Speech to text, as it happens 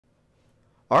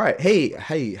All right.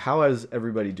 Hey, how is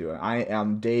everybody doing? I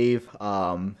am Dave.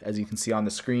 As you can see on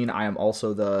the screen, I am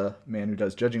also the man who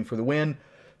does judging for the win.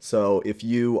 So if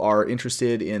you are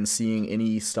interested in seeing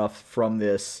any stuff from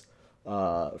this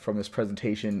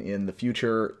presentation in the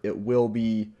future, it will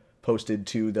be posted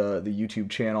to the YouTube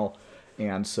channel,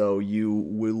 and so you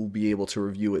will be able to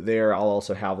review it there. I'll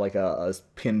also have like a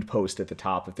pinned post at the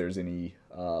top if there's any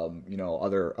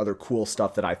other cool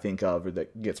stuff that I think of or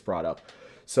that gets brought up.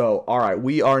 So, all right,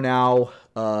 we are now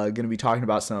going to be talking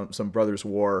about some Brothers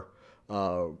War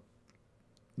uh,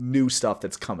 new stuff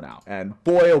that's coming out, and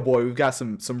boy, oh boy, we've got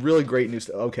some really great new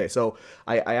stuff. Okay, so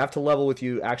I have to level with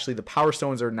you. Actually, the Power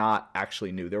Stones are not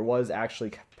actually new. There was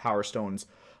actually Power Stones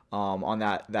on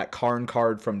that Karn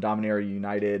card from Dominaria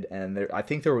United, and I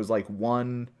think there was like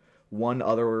one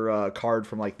other card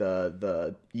from like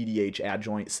the EDH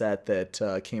adjoint set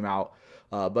that came out.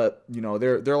 But you know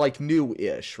they're like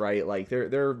new-ish, right? Like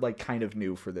they're like kind of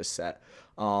new for this set.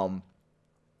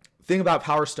 Thing about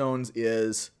Power Stones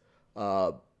is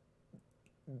uh,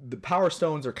 the Power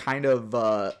Stones are kind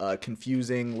of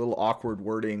confusing, little awkward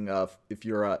wording if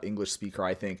you're an English speaker,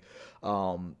 I think.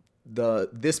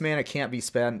 This mana can't be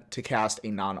spent to cast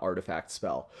a non-artifact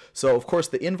spell. So of course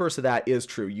the inverse of that is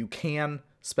true. You can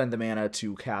spend the mana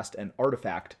to cast an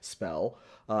artifact spell.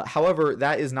 However,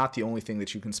 that is not the only thing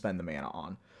that you can spend the mana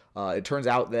on. It turns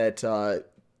out that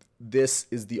this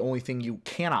is the only thing you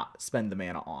cannot spend the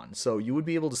mana on. So you would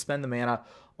be able to spend the mana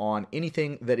on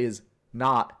anything that is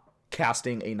not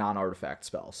casting a non-artifact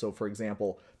spell. So for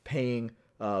example, paying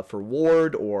for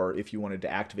ward, or if you wanted to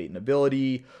activate an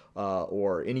ability,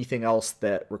 or anything else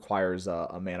that requires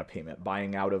a mana payment,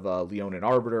 buying out of a Leonin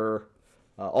Arbiter,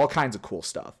 all kinds of cool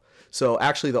stuff. So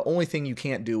actually the only thing you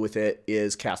can't do with it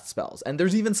is cast spells. And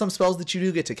there's even some spells that you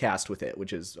do get to cast with it,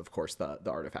 which is, of course, the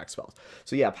artifact spells.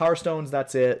 So yeah, Power Stones,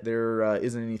 that's it. There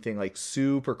isn't anything like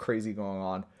super crazy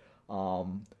going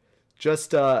on.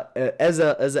 Just as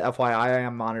a FYI, I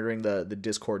am monitoring the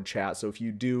Discord chat. So if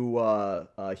you do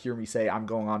hear me say I'm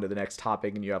going on to the next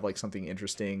topic and you have like something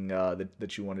interesting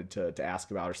that you wanted to ask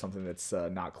about, or something that's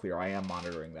not clear, I am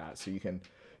monitoring that. So you can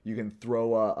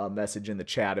throw a message in the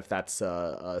chat if that's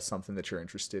something that you're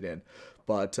interested in.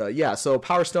 But yeah, so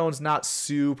Power Stone's not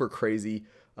super crazy.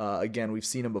 Again, we've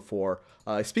seen them before.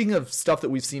 Speaking of stuff that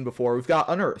we've seen before, we've got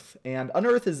Unearth. And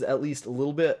Unearth is at least a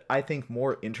little bit, I think,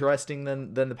 more interesting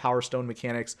than the Power Stone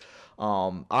mechanics.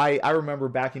 I remember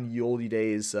back in the oldie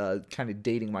days, kind of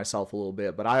dating myself a little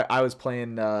bit, but I was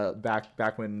playing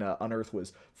back when Unearth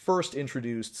was first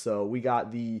introduced. So we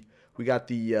got the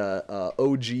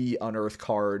OG Unearth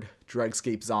card,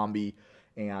 Dregscape Zombie,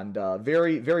 and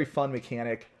very, very fun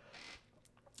mechanic.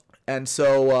 And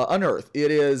so Unearth,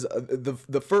 it is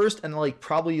the first and like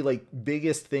probably like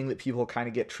biggest thing that people kind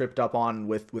of get tripped up on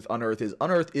with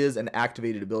Unearth is an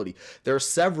activated ability. There are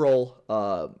several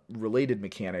related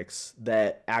mechanics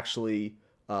that actually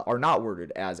are not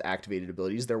worded as activated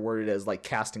abilities. They're worded as like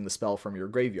casting the spell from your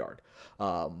graveyard.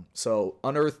 So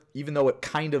Unearth, even though it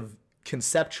kind of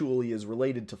conceptually is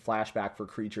related to flashback for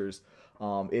creatures,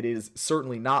 it is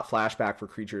certainly not flashback for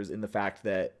creatures in the fact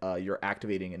that you're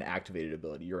activating an activated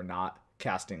ability. You're not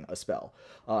casting a spell.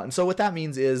 And so what that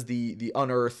means is the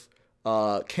Unearth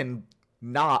can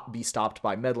not be stopped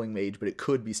by Meddling Mage, but it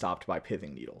could be stopped by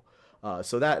Pithing Needle.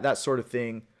 So that sort of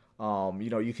thing,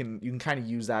 you can kind of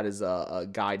use that as a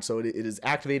guide. So it is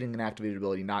activating an activated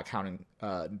ability, not counting,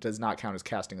 does not count as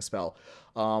casting a spell.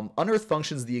 Unearth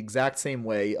functions the exact same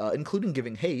way, including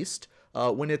giving haste,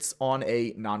 when it's on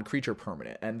a non-creature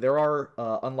permanent. And there are,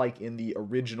 unlike in the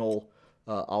original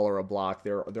Alara block,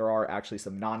 there are actually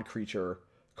some non-creature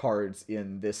cards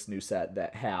in this new set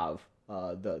that have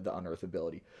the Unearth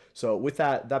ability. So with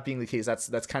that being the case,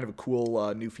 that's kind of a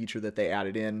cool new feature that they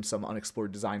added in, some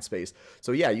unexplored design space.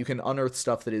 So yeah, you can unearth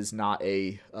stuff that is not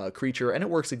a creature, and it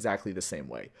works exactly the same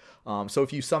way. So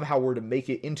if you somehow were to make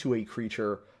it into a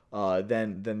creature,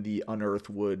 then the Unearth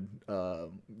would,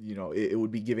 it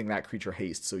would be giving that creature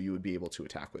haste, so you would be able to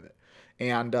attack with it.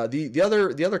 And the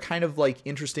other kind of like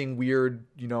interesting, weird,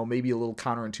 maybe a little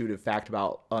counterintuitive fact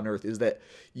about Unearth is that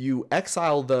you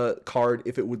exile the card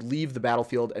if it would leave the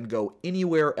battlefield and go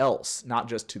anywhere else, not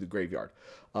just to the graveyard.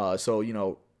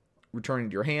 So returning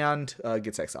to your hand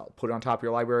gets exiled. Put it on top of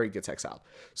your library, gets exiled.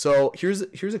 So here's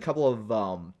a couple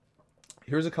of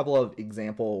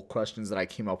example questions that I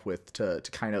came up with to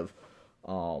kind of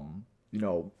go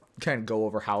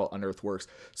over how Unearth works.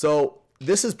 So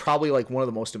this is probably like one of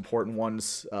the most important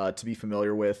ones to be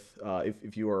familiar with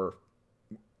if you are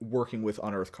working with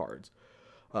Unearth cards.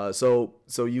 So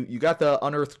you got the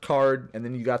Unearth card, and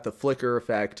then you got the flicker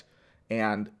effect.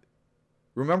 And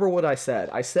remember what I said.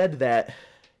 I said that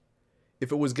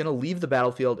if it was going to leave the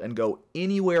battlefield and go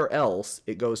anywhere else,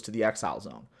 it goes to the exile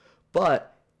zone.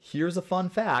 But here's a fun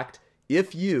fact.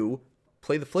 If you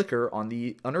play the flicker on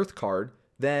the unearthed card,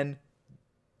 then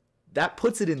that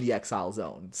puts it in the exile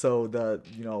zone. So the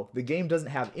game doesn't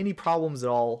have any problems at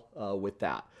all with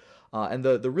that. And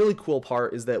the really cool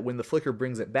part is that when the flicker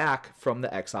brings it back from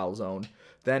the exile zone,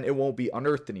 then it won't be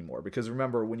unearthed anymore. Because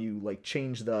remember, when you like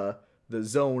change the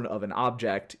zone of an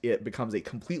object, it becomes a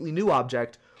completely new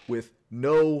object with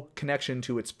no connection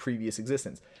to its previous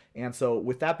existence. And so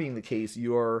with that being the case,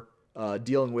 you're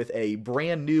dealing with a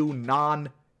brand new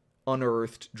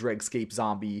non-unearthed Dregscape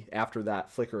zombie after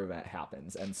that flicker event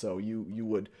happens. And so you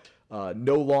would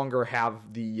no longer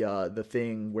have the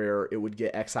thing where it would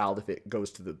get exiled if it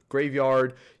goes to the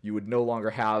graveyard. You would no longer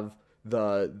have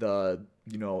the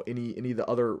any of the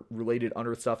other related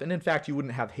unearthed stuff, and in fact you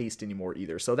wouldn't have haste anymore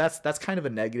either. So that's kind of a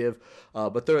negative,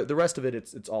 but the rest of it,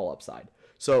 it's all upside.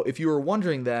 So if you were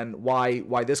wondering then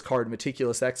why this card,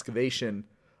 Meticulous Excavation,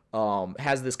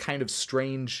 has this kind of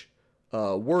strange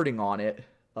wording on it,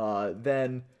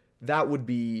 then that would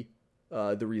be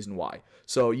the reason why.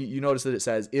 So you notice that it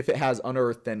says if it has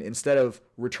unearthed, then instead of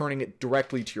returning it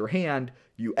directly to your hand,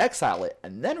 you exile it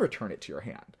and then return it to your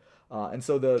hand. And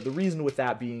so the reason with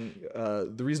that being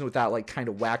like kind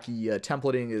of wacky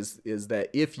templating is that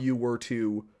if you were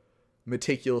to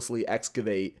meticulously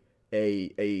excavate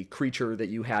a creature that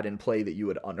you had in play that you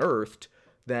had unearthed,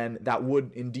 then that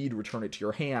would indeed return it to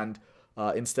your hand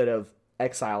instead of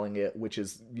exiling it, which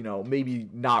is maybe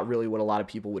not really what a lot of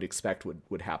people would expect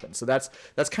would happen. So that's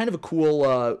kind of a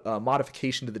cool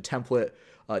modification to the template.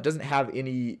 It doesn't have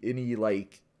any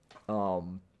like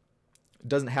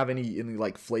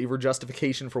like flavor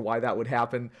justification for why that would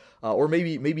happen, or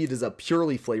maybe it is a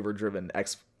purely flavor driven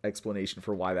explanation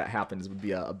for why that happens would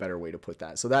be a better way to put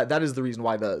that. So that is the reason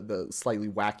why the slightly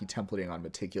wacky templating on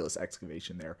Meticulous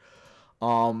Excavation there.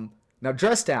 Now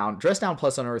Dress Down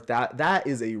plus Unearth, that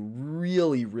is a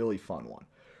really, really fun one,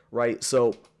 right?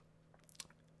 So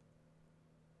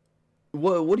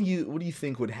what do you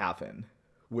think would happen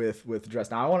with Dress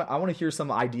Down? I want to hear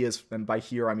some ideas, and by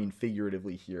here I mean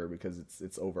figuratively here because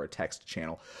it's over a text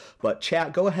channel. But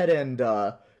chat, go ahead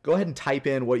and type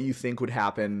in what you think would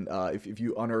happen if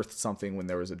you unearthed something when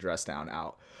there was a Dress Down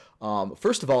out.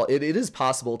 First of all, it is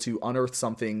possible to unearth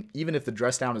something even if the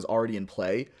Dress Down is already in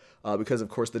play, because of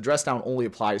course the Dress Down only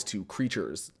applies to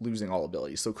creatures losing all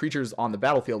abilities. So creatures on the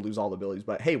battlefield lose all abilities,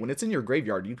 but hey, when it's in your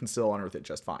graveyard, you can still unearth it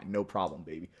just fine, no problem,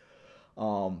 baby.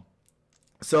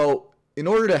 So in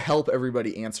order to help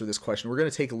everybody answer this question, we're going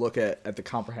to take a look at the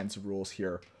comprehensive rules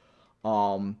here.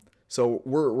 So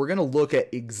we're going to look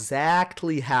at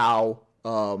exactly how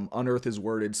unearth is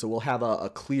worded, so we'll have a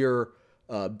clear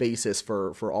basis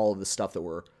for all of the stuff that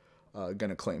we're going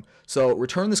to claim. So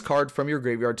return this card from your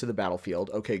graveyard to the battlefield.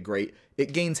 Okay, great.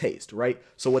 It gains haste, right?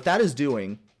 So what that is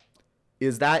doing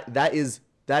is that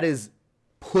is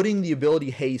putting the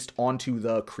ability haste onto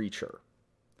the creature.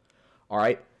 All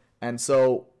right, and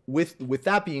so with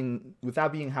that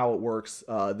being how it works,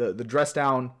 the Dress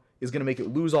Down is going to make it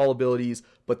lose all abilities,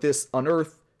 but this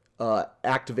Unearth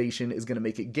activation is going to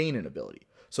make it gain an ability.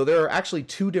 So there are actually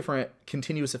two different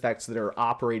continuous effects that are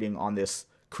operating on this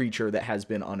creature that has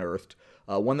been unearthed.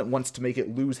 One that wants to make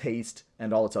it lose haste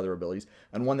and all its other abilities,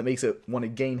 and one that makes it want to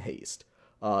gain haste.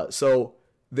 So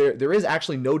there is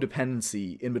actually no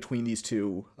dependency in between these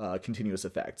two continuous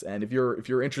effects. And if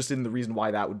you're interested in the reason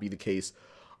why that would be the case,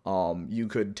 you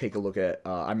could take a look at,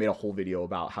 I made a whole video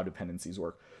about how dependencies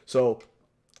work. So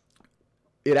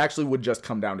it actually would just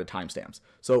come down to timestamps.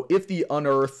 So if the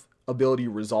Unearth ability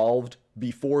resolved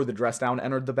before the Dress Down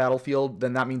entered the battlefield,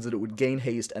 then that means that it would gain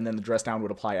haste, and then the Dress Down would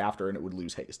apply after, and it would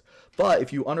lose haste. But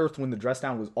if you unearthed when the Dress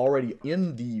Down was already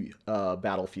in the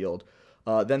battlefield,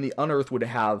 then the Unearth would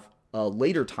have a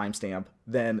later timestamp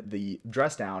than the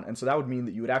Dress Down, and so that would mean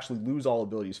that you would actually lose all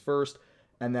abilities first,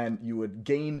 and then you would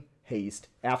gain haste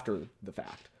after the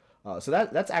fact. So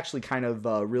that's actually kind of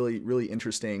really, really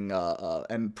interesting,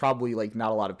 and probably like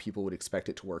not a lot of people would expect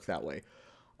it to work that way.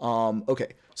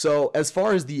 Okay, so as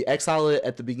far as the exile it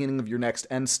at the beginning of your next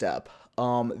end step,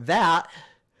 that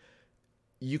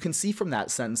you can see from that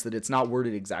sentence that it's not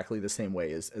worded exactly the same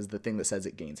way as the thing that says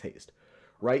it gains haste,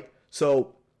 right?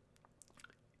 So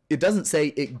it doesn't say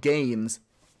it gains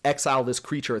exile this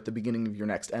creature at the beginning of your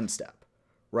next end step,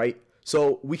 right?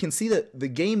 So we can see that the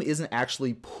game isn't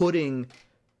actually putting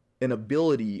an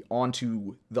ability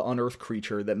onto the unearthed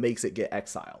creature that makes it get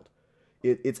exiled.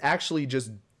 It's actually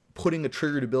just putting a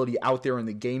triggered ability out there in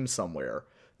the game somewhere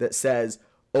that says,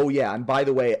 oh yeah, and by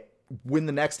the way, when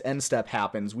the next end step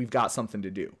happens, we've got something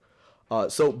to do.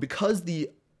 So because the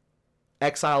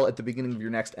exile at the beginning of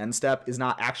your next end step is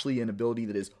not actually an ability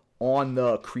that is on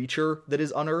the creature that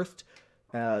is unearthed.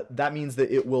 That means that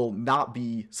it will not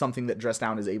be something that Dress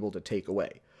Down is able to take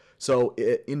away. So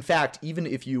in fact, even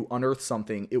if you unearth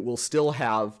something, it will still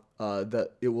have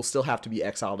to be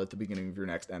exiled at the beginning of your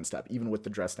next end step, even with the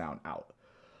Dress Down out.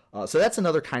 So that's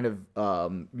another kind of,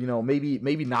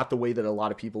 maybe not the way that a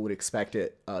lot of people would expect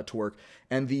it to work.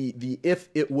 And the if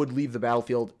it would leave the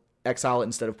battlefield, exile it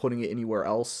instead of putting it anywhere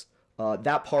else,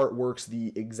 that part works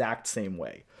the exact same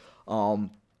way.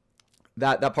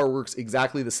 That part works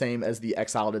exactly the same as the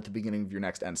exiled at the beginning of your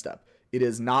next end step. It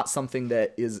is not something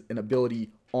that is an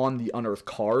ability on the unearthed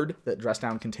card that Dress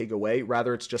Down can take away.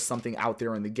 Rather, it's just something out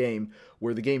there in the game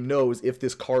where the game knows if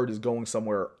this card is going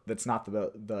somewhere that's not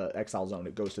the exile zone,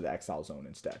 it goes to the exile zone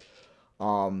instead.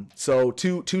 So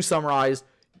to summarize,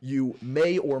 you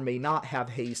may or may not have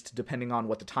haste depending on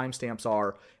what the timestamps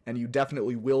are, and you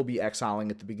definitely will be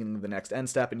exiling at the beginning of the next end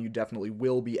step, and you definitely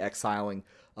will be exiling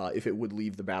if it would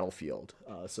leave the battlefield.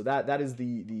 So that is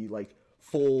the like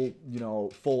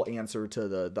full answer to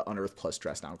the unearth plus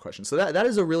Dress Down question. So that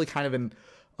is a really kind of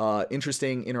an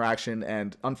interesting interaction,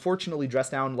 and unfortunately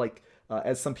Dress Down, like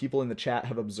as some people in the chat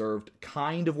have observed,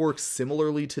 kind of works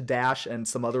similarly to Dash and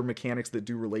some other mechanics that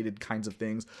do related kinds of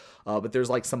things, but there's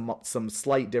like some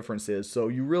slight differences. So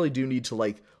you really do need to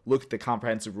like look at the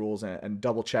comprehensive rules and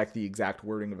double check the exact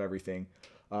wording of everything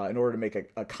in order to make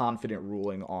a confident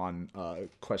ruling on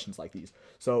questions like these.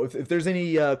 So if there's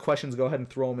any questions, go ahead and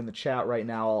throw them in the chat right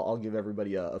now. I'll give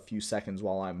everybody a few seconds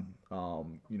while I'm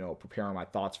preparing my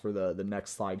thoughts for the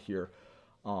next slide here.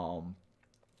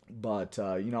 But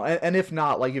and if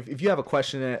not, like if you have a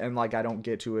question and like I don't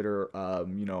get to it, or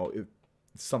if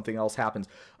something else happens,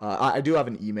 I do have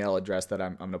an email address that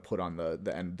I'm going to put on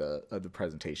the end of the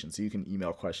presentation, so you can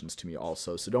email questions to me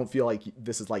also. So don't feel like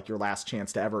this is like your last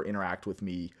chance to ever interact with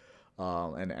me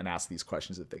and ask these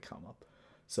questions if they come up.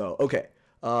 So okay,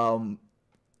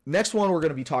 next one we're going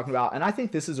to be talking about, and I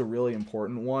think this is a really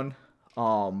important one.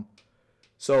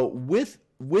 So with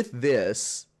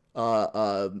this.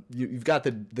 You've got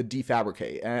the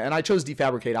Defabricate, and I chose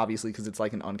Defabricate obviously because it's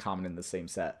like an uncommon in the same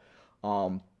set.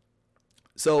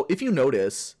 So if you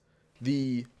notice,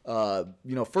 the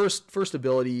first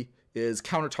ability is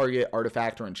counter target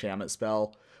artifact or enchantment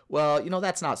spell. Well,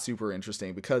 that's not super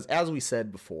interesting because, as we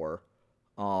said before,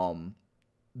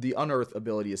 the unearth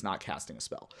ability is not casting a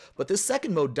spell. But this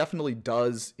second mode definitely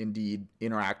does indeed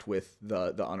interact with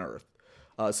the unearth.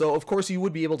 So, of course, you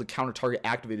would be able to counter-target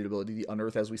activated ability. The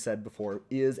Unearth, as we said before,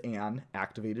 is an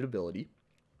activated ability.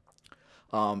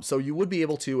 So you would be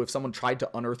able to, if someone tried to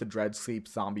unearth a Dreadscape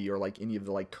zombie or like any of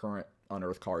the like current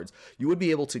Unearth cards, you would be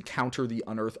able to counter the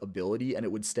Unearth ability and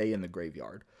it would stay in the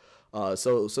graveyard.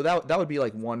 So that would be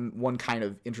like one kind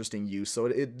of interesting use. So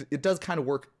it does kind of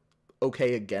work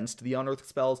okay against the Unearth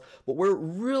spells, but where it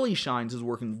really shines is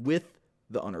working with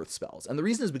the unearthed spells. And the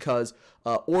reason is because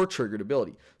or triggered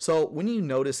ability. So when you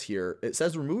notice here, it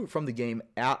says remove it from the game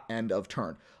at end of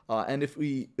turn. And if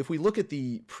we look at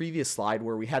the previous slide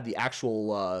where we had the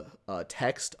actual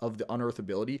text of the unearthed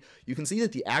ability, you can see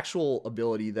that the actual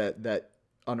ability that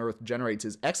unearthed generates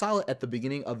is exile it at the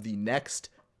beginning of the next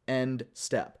end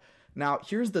step. Now,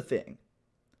 here's the thing.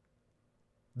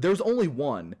 There's only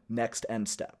one next end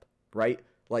step, right?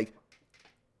 Like,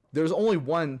 there's only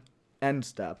one end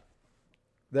step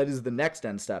that is the next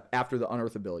end step after the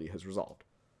unearthed ability has resolved.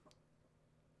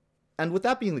 And with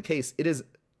that being the case, it is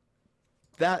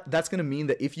that's going to mean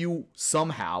that if you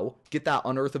somehow get that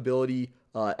unearthed ability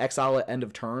exile at end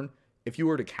of turn, if you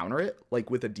were to counter it, like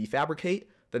with a Defabricate,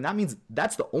 then that means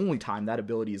that's the only time that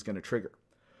ability is going to trigger.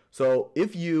 So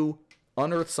if you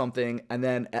unearth something and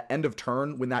then at end of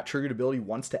turn, when that triggered ability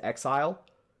wants to exile,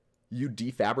 you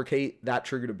Defabricate that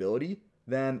triggered ability,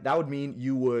 then that would mean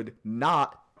you would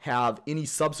not have any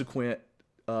subsequent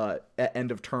at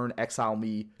end of turn exile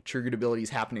me triggered abilities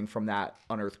happening from that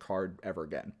unearthed card ever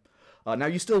again. Now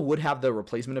you still would have the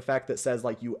replacement effect that says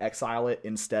like you exile it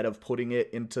instead of putting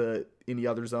it into any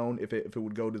other zone if it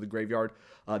would go to the graveyard.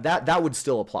 That would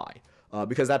still apply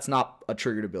because that's not a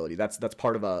triggered ability. That's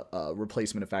part of a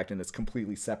replacement effect and it's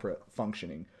completely separate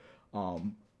functioning.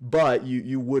 But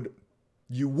you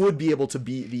would be able to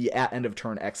beat the at end of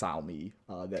turn exile me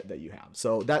that you have.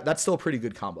 So that's still a pretty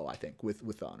good combo, I think,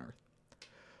 with the unearth.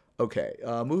 Okay,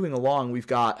 moving along, we've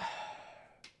got.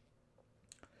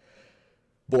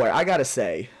 Boy, I gotta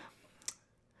say,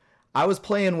 I was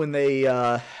playing when they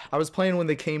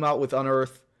came out with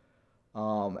Unearth,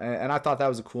 and I thought that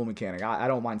was a cool mechanic. I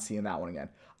don't mind seeing that one again.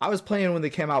 I was playing when they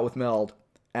came out with Meld,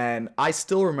 and I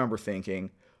still remember thinking,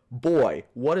 boy,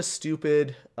 what a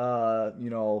stupid,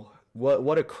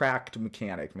 what a cracked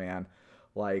mechanic, man.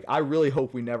 Like, I really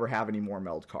hope we never have any more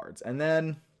meld cards. And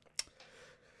then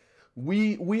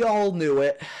we all knew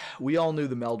it. We all knew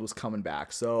the meld was coming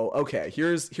back. So okay,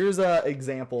 here's a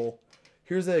example.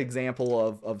 Here's an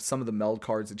example of some of the meld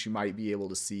cards that you might be able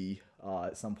to see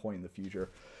at some point in the future.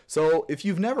 So if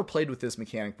you've never played with this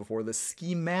mechanic before, the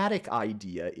schematic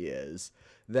idea is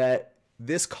that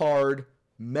this card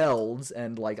melds,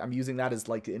 and like I'm using that as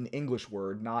like an English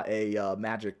word, not a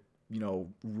Magic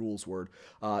rules word.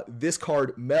 This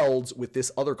card melds with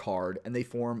this other card, and they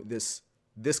form this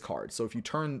card. So if you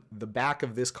turn the back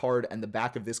of this card and the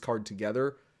back of this card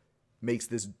together, makes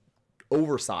this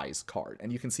oversized card.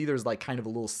 And you can see there's like kind of a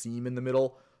little seam in the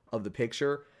middle of the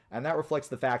picture, and that reflects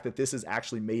the fact that this is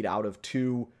actually made out of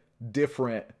two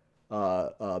different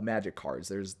Magic cards.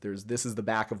 This is the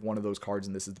back of one of those cards,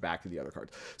 and this is the back of the other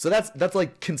cards. So that's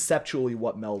like conceptually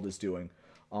what meld is doing.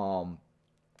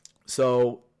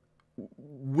 So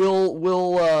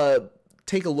we'll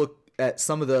take a look at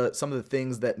some of the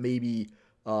things that maybe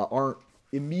aren't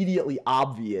immediately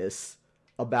obvious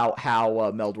about how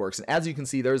meld works. And as you can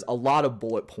see, there's a lot of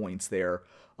bullet points there.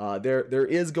 There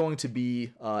is going to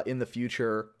be in the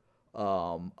future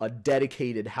a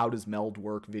dedicated how does meld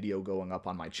work video going up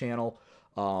on my channel.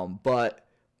 But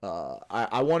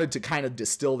I wanted to kind of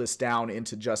distill this down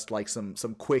into just like some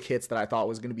quick hits that I thought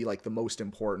was going to be like the most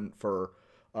important for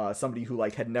somebody who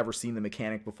like had never seen the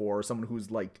mechanic before, or someone who's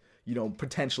like,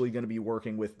 potentially going to be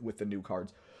working with the new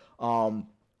cards.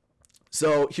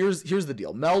 So here's the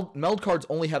deal. Meld cards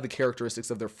only have the characteristics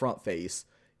of their front face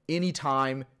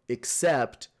anytime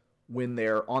except when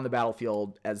they're on the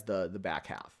battlefield as the back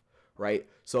half, right?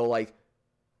 So like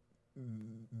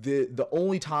the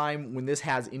only time when this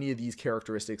has any of these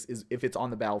characteristics is if it's on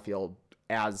the battlefield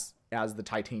as the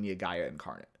Titania Gaia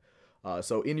Incarnate.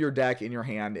 So in your deck, in your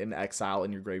hand, in exile,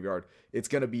 in your graveyard, it's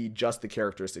going to be just the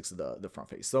characteristics of the front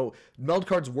face. So meld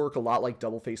cards work a lot like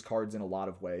double face cards in a lot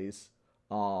of ways.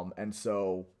 And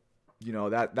so,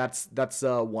 that's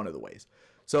one of the ways.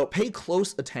 So pay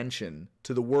close attention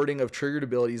to the wording of triggered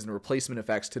abilities and replacement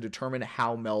effects to determine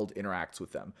how meld interacts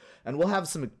with them. And we'll have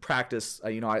some practice.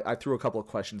 I threw a couple of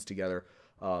questions together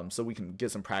so we can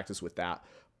get some practice with that.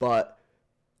 But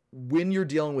when you're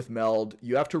dealing with meld,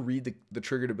 you have to read the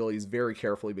triggered abilities very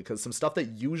carefully, because some stuff that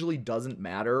usually doesn't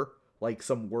matter, like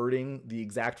some wording, the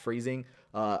exact phrasing,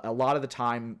 a lot of the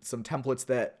time, some templates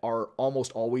that are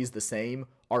almost always the same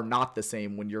are not the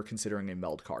same when you're considering a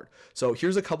meld card. So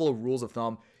here's a couple of rules of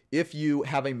thumb. If you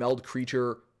have a meld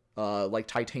creature like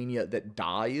Titania that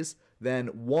dies, then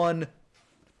one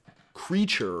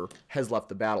creature has left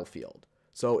the battlefield.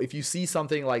 So if you see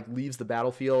something like leaves the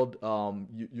battlefield,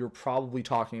 you're probably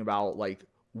talking about like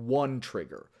one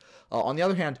trigger. On the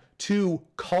other hand, two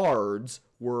cards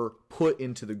were put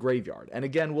into the graveyard. And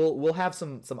again, we'll have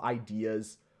some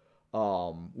ideas.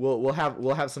 We'll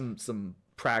have some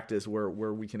practice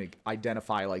where we can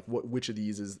identify like which of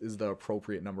these is the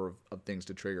appropriate number of things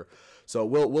to trigger. So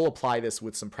we'll apply this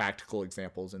with some practical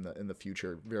examples in the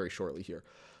future very shortly here.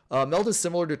 Meld is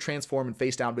similar to transform and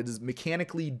face down, but is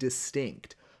mechanically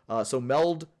distinct. So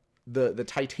meld, the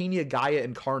Titania Gaia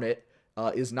Incarnate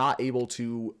is not able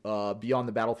to be on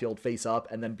the battlefield face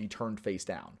up and then be turned face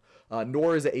down,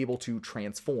 nor is it able to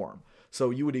transform. So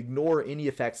you would ignore any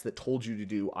effects that told you to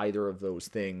do either of those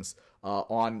things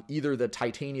on either the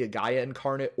Titania Gaia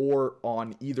Incarnate or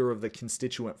on either of the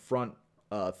constituent front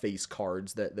face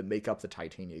cards that make up the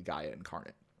Titania Gaia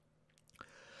Incarnate.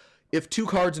 If two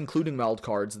cards, including meld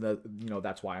cards,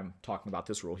 that's why I'm talking about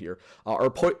this rule here, are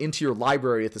put into your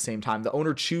library at the same time, the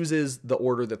owner chooses the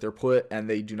order that they're put, and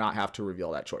they do not have to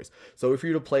reveal that choice. So if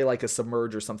you're to play like a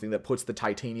Submerge or something that puts the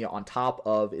Titania on top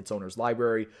of its owner's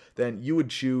library, then you would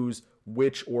choose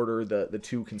which order the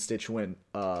two constituent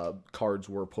cards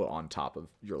were put on top of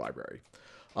your library.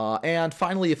 And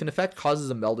finally, if an effect causes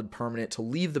a melded permanent to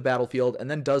leave the battlefield and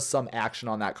then does some action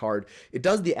on that card, it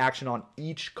does the action on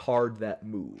each card that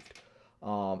moved.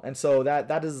 And so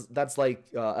that's like,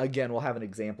 again, we'll have an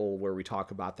example where we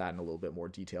talk about that in a little bit more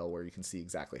detail, where you can see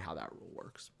exactly how that rule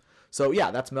works. So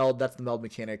yeah, that's the meld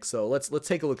mechanic. So let's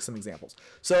take a look at some examples.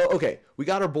 So, okay, we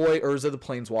got our boy Urza the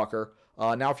Planeswalker.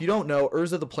 Now, if you don't know,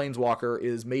 Urza the Planeswalker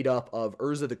is made up of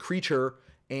Urza the creature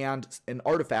and an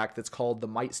artifact that's called the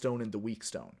Might Stone and the Weak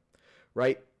Stone,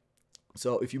 right?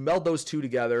 So if you meld those two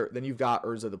together, then you've got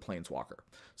Urza the Planeswalker.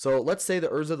 So let's say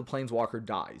that Urza the Planeswalker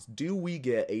dies. Do we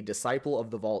get a Disciple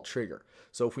of the Vault trigger?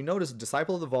 So if we notice,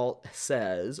 Disciple of the Vault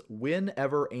says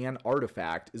whenever an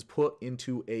artifact is put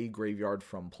into a graveyard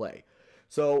from play.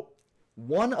 So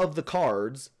one of the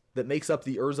cards that makes up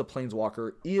the Urza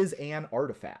Planeswalker is an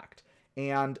artifact.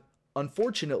 And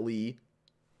unfortunately,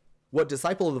 what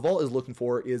Disciple of the Vault is looking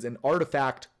for is an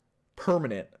artifact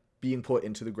permanent being put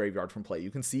into the graveyard from play.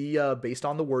 You can see based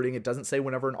on the wording, it doesn't say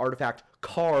whenever an artifact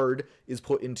card is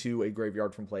put into a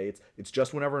graveyard from play. It's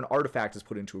just whenever an artifact is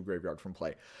put into a graveyard from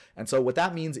play. And so what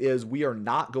that means is we are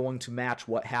not going to match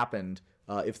what happened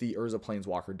if the Urza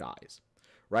Planeswalker dies,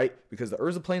 right? Because the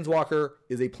Urza Planeswalker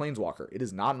is a Planeswalker. It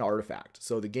is not an artifact.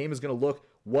 So the game is going to look,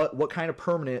 what kind of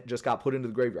permanent just got put into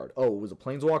the graveyard? Oh, it was a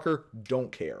Planeswalker?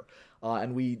 Don't care.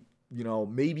 And we...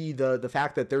 maybe the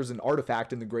fact that there's an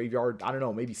artifact in the graveyard, I don't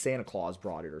know, maybe Santa Claus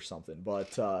brought it or something.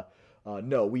 But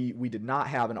no, we did not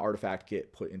have an artifact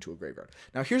get put into a graveyard.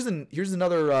 Now here's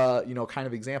another kind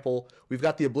of example. We've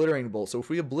got the Obliterating Bolt. So if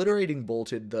we Obliterating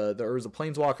Bolted the Urza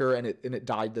Planeswalker and it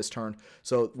died this turn.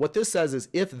 So what this says is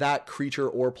if that creature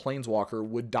or Planeswalker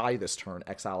would die this turn,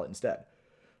 exile it instead.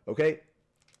 Okay,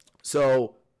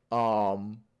 so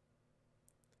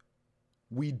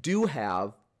we do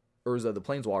have Urza the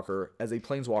Planeswalker as a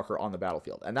Planeswalker on the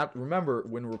battlefield. And that, remember,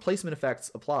 when replacement effects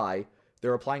apply,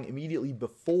 they're applying immediately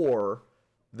before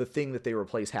the thing that they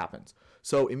replace happens.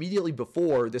 So immediately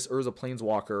before this Urza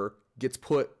Planeswalker gets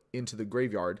put into the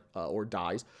graveyard or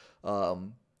dies,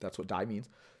 that's what die means.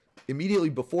 Immediately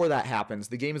before that happens,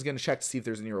 the game is going to check to see if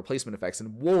there's any replacement effects.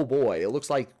 And whoa boy, it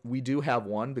looks like we do have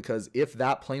one, because if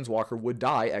that Planeswalker would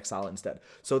die, exile it instead.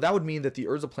 So that would mean that the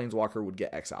Urza Planeswalker would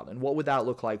get exiled. And what would that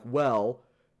look like? Well,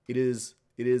 it is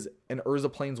an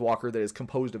Urza Planeswalker that is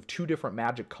composed of two different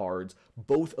magic cards.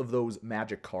 Both of those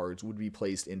magic cards would be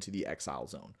placed into the exile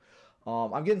zone.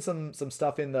 I'm getting some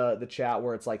stuff in the chat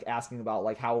where it's like asking about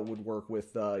like how it would work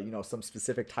with some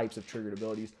specific types of triggered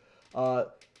abilities.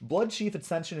 Bloodchief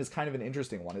Ascension is kind of an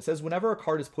interesting one. It says whenever a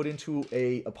card is put into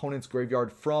a opponent's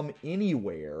graveyard from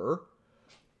anywhere,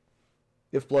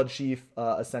 if Bloodchief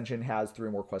Ascension has 3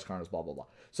 or more quest counters, blah, blah, blah.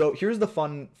 So here's the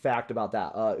fun fact about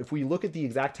that. If we look at the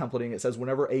exact templating, it says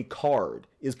whenever a card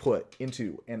is put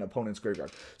into an opponent's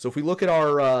graveyard. So if we look at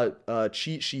our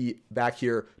cheat sheet back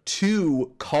here,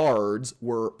 2 cards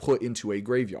were put into a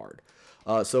graveyard.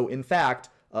 So in fact,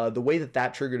 the way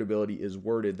that triggered ability is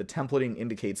worded, the templating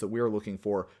indicates that we are looking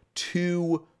for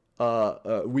 2...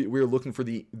 we're looking for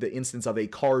the instance of a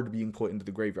card being put into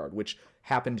the graveyard, which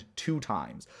happened 2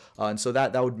 times. And so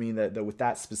that would mean that with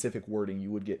that specific wording, you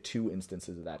would get 2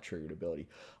 instances of that triggered ability.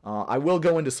 I will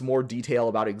go into some more detail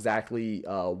about exactly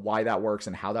why that works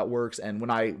and how that works. And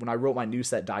when I wrote my new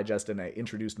set digest and I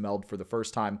introduced Meld for the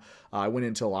first time, I went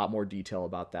into a lot more detail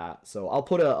about that. So I'll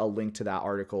put a link to that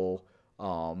article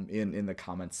in the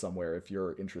comments somewhere if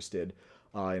you're interested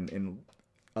in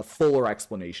a fuller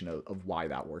explanation of why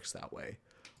that works that way.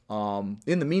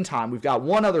 In the meantime, we've got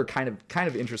one other kind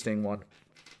of interesting one.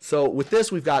 So with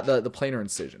this, we've got the Planar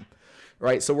Incision,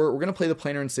 right? So we're going to play the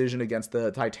Planar Incision against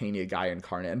the Titania Gaia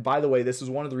Incarnate. And by the way, this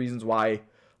is one of the reasons why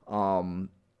I'm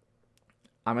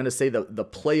going to say the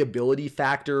playability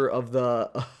factor of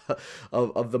the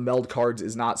of the Meld cards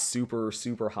is not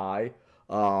super high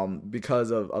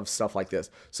because of stuff like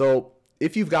this. So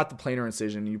if you've got the Planar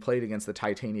Incision and you play it against the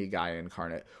Titania Gaia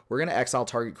Incarnate, we're going to exile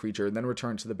target creature and then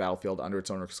return to the battlefield under its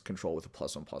owner's control with a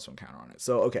 +1/+1 counter on it.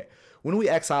 So, okay, when we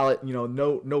exile it,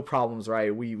 no problems,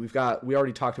 right? We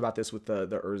already talked about this with the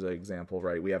Urza example,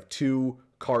 right? We have 2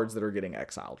 cards that are getting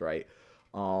exiled, right?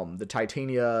 The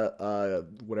Titania,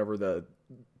 whatever the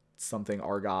something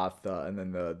Argoth, and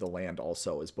then the land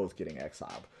also is both getting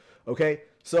exiled. Okay,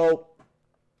 so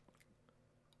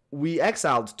we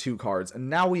exiled 2 cards, and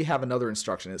now we have another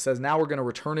instruction. It says now we're going to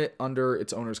return it under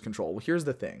its owner's control. Well, here's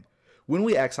the thing. When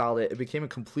we exiled it, it became a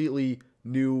completely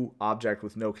new object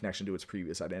with no connection to its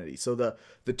previous identity. So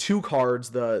the 2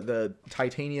 cards, the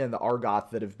Titania and the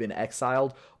Argoth that have been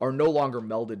exiled, are no longer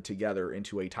melded together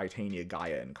into a Titania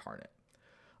Gaia Incarnate.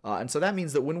 And so that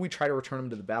means that when we try to return them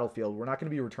to the battlefield, we're not going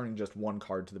to be returning just 1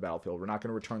 card to the battlefield. We're not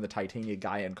going to return the Titania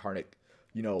Gaia Incarnate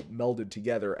melded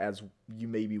together as you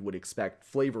maybe would expect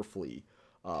flavorfully.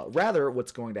 Rather,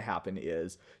 what's going to happen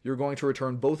is you're going to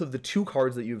return both of the 2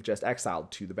 cards that you've just exiled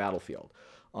to the battlefield.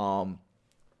 And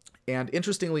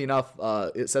interestingly enough,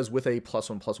 it says with a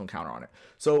 +1/+1 counter on it.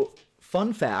 So,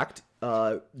 fun fact,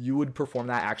 you would perform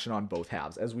that action on both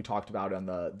halves, as we talked about on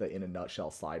the in a nutshell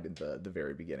slide at the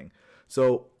very beginning.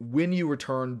 So when you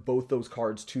return both those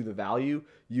cards to the value,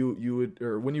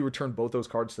 when you return both those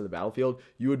cards to the battlefield,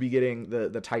 you would be getting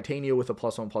the Titania with a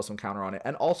 +1/+1 counter on it,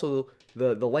 and also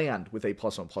the land with a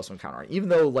 +1/+1 counter on it. Even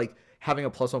though like having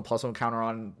a +1/+1 counter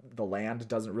on the land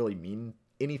doesn't really mean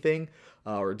anything,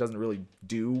 or it doesn't really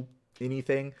do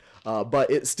anything, but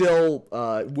it still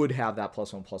would have that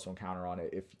 +1/+1 counter on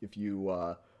it if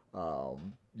you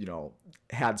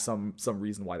had some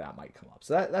reason why that might come up.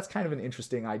 So that's kind of an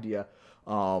interesting idea.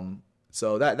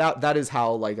 So that is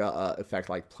how like a effect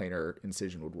like planar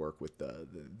incision would work with the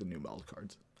new meld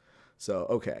cards. So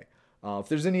okay, if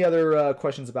there's any other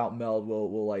questions about meld,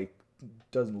 we'll like,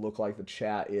 doesn't look like the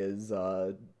chat is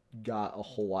got a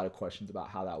whole lot of questions about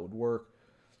how that would work.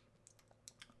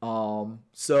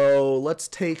 So let's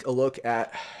take a look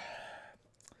at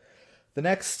the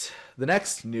next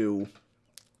new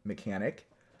mechanic.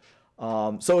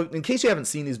 So in case you haven't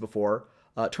seen these before,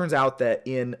 it turns out that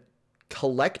in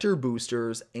collector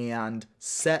boosters and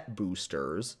set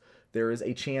boosters, there is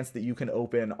a chance that you can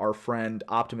open our friend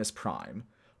Optimus Prime.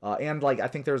 And like I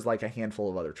think there's like a handful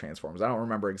of other transformers. I don't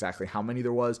remember exactly how many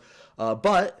there was,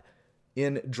 but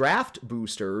in draft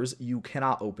boosters you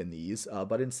cannot open these,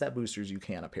 but in set boosters you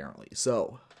can apparently.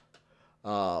 So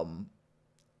the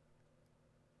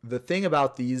thing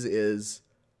about these is,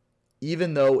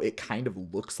 even though it kind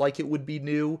of looks like it would be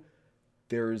new,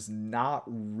 there's not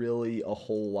really a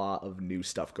whole lot of new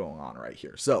stuff going on right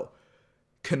here. So,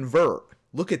 convert.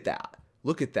 Look at that.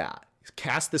 Look at that.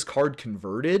 Cast this card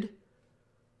converted.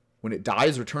 When it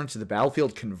dies, return to the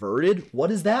battlefield converted. What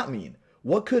does that mean?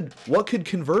 What could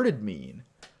converted mean?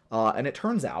 And it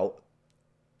turns out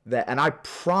that, and I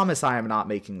promise I am not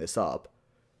making this up,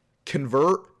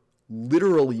 convert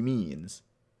literally means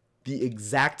the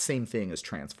exact same thing as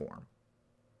transform.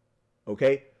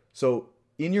 Okay? So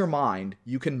in your mind,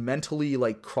 you can mentally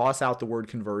like cross out the word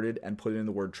converted and put in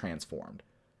the word transformed.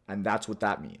 And that's what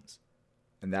that means.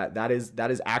 And that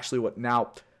is actually what.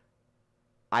 Now,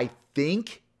 I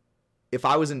think if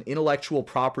I was an intellectual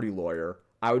property lawyer,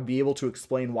 I would be able to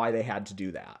explain why they had to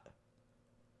do that.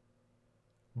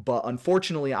 But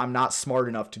unfortunately, I'm not smart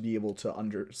enough to be able to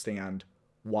understand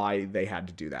why they had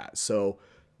to do that. So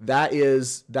that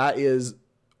is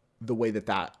the way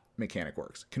that mechanic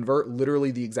works. Convert,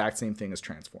 literally the exact same thing as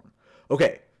transform.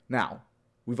 Okay, now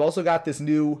we've also got this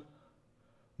new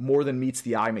more than meets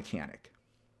the eye mechanic.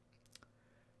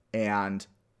 And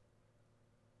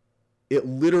it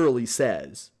literally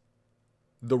says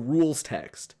the rules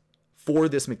text for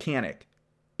this mechanic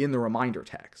in the reminder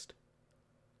text.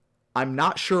 I'm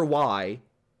not sure why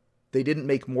they didn't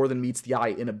make more than meets the eye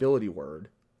in ability word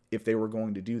if they were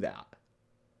going to do that.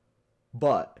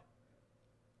 But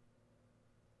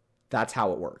that's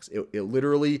how it works. It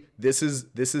literally, this is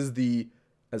the,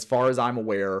 as far as I'm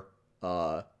aware,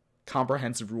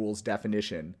 comprehensive rules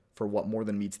definition for what more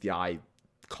than meets the eye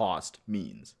cost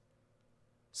means.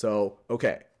 So,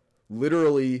 okay,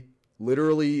 literally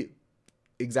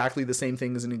exactly the same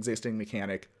thing as an existing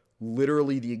mechanic,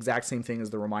 literally the exact same thing as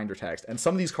the reminder text. And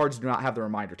some of these cards do not have the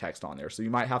reminder text on there, so you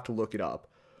might have to look it up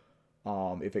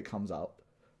if it comes up.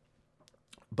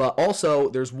 But also,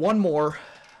 there's one more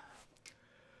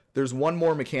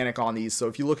mechanic on these. So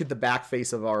if you look at the back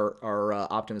face of our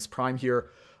Optimus Prime here,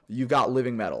 you've got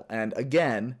Living Metal. And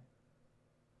again,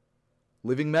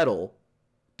 Living Metal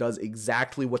does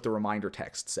exactly what the reminder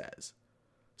text says.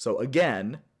 So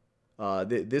again,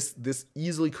 this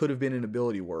easily could have been an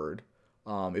ability word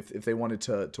if they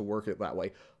wanted to work it that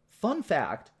way. Fun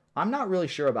fact, I'm not really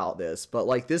sure about this, but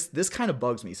like this kind of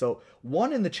bugs me. So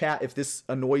one in the chat, if this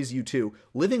annoys you too,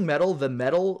 Living Metal, the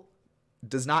metal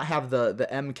does not have the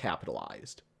M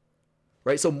capitalized,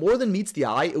 right? So more than meets the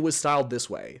eye, it was styled this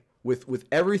way with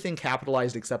everything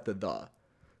capitalized except the.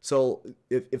 So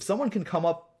if someone can come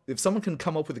up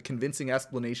with a convincing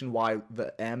explanation why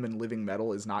the M in Living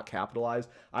Metal is not capitalized,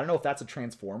 I don't know if that's a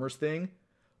Transformers thing.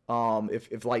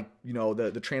 If like, you know,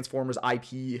 the Transformers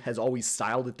IP has always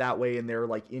styled it that way in their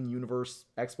like in-universe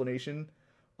explanation.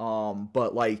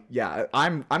 But like, yeah,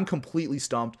 I'm completely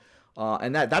stumped.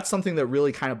 And that's something that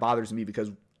really kind of bothers me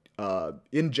because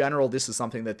in general, this is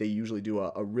something that they usually do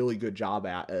a really good job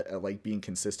at like being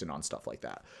consistent on stuff like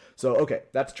that. So, okay,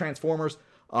 that's Transformers.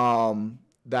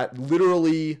 That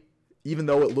literally, even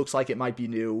though it looks like it might be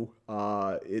new,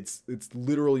 it's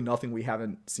literally nothing we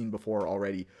haven't seen before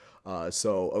already.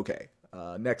 So, okay,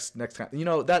 next time, you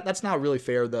know, that's not really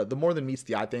fair. The more than meets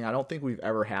the eye thing, I don't think we've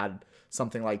ever had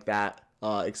something like that,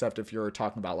 except if you're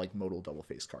talking about like modal double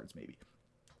face cards, maybe.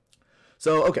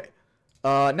 So, okay,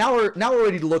 now we're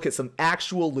ready to look at some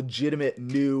actual legitimate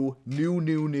new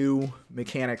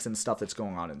mechanics and stuff that's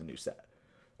going on in the new set.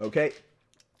 Okay,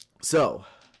 so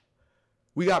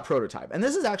we got Prototype, and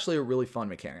this is actually a really fun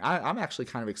mechanic. I'm actually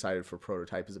kind of excited for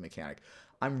Prototype as a mechanic.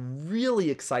 I'm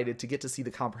really excited to get to see the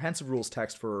comprehensive rules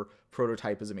text for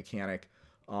Prototype as a mechanic,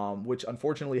 which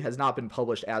unfortunately has not been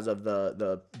published as of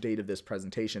the date of this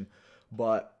presentation.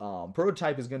 But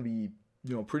Prototype is going to be,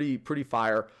 you know, pretty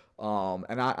fire,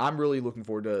 and I'm really looking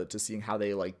forward to seeing how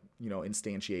they, like, you know,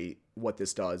 instantiate what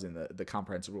this does in the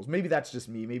comprehensive rules. Maybe that's just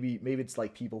me. Maybe it's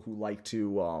like people who like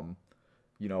to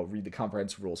read the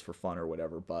comprehensive rules for fun or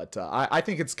whatever. But I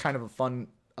think it's kind of a fun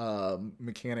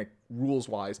mechanic rules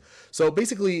wise. So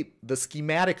basically the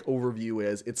schematic overview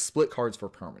is it's split cards for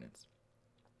permanence.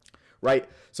 Right?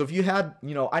 So if you had,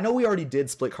 I know we already did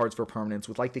split cards for permanence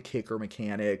with like the kicker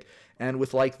mechanic and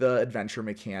with like the adventure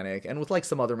mechanic and with like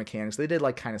some other mechanics. They did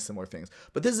like kind of similar things.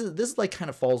 But this is like kind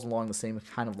of falls along the same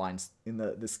kind of lines in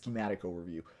the schematic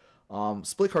overview.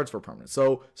 Split cards for permanence.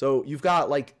 So you've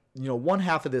got like, one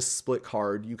half of this split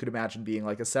card you could imagine being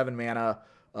like a 7 mana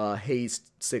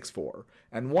haste 6/4.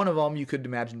 And one of them you could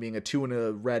imagine being a 2 and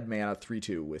a red mana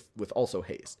 3/2 with also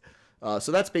haste.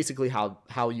 So that's basically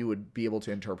how you would be able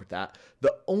to interpret that.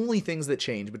 The only things that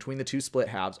change between the two split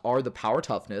halves are the power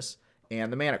toughness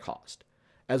and the mana cost,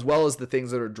 as well as the things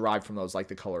that are derived from those, like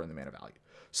the color and the mana value.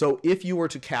 So if you were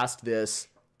to cast this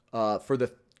for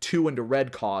the 2 and a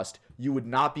red cost, you would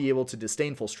not be able to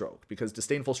Disdainful Stroke, because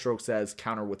Disdainful Stroke says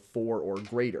counter with 4 or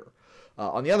greater.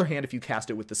 On the other hand, if you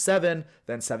cast it with the 7,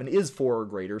 then 7 is 4 or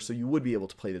greater, so you would be able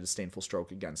to play the Disdainful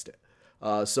Stroke against it.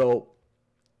 So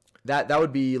that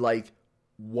would be like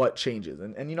what changes.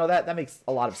 And that makes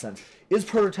a lot of sense. Is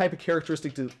prototype a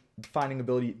characteristic defining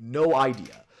ability? No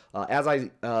idea. As I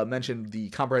mentioned, the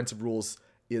comprehensive rules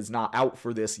is not out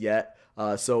for this yet.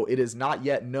 So it is not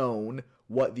yet known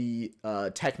what the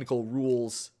technical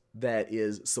rules that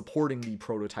is supporting the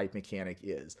prototype mechanic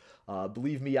is.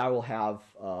 Believe me, I will have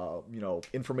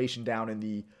information down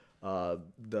in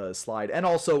the slide, and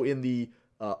also in the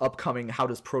upcoming How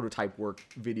Does Prototype Work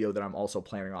video that I'm also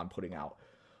planning on putting out.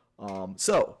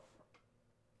 So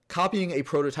copying a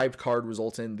prototyped card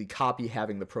results in the copy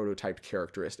having the prototyped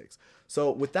characteristics.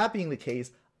 So with that being the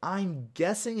case, I'm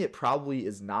guessing it probably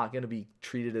is not going to be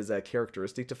treated as a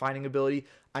characteristic defining ability.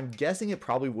 I'm guessing it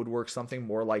probably would work something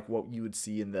more like what you would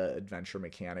see in the adventure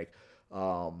mechanic,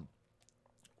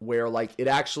 where like it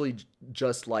actually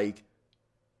just like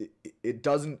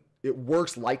it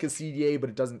works like a CDA, but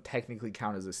it doesn't technically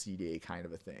count as a CDA kind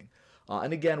of a thing.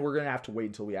 And again, we're going to have to wait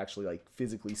until we actually like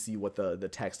physically see what the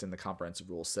text in the comprehensive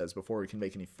rules says before we can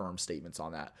make any firm statements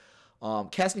on that.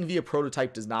 Casting via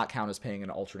prototype does not count as paying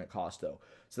an alternate cost, though.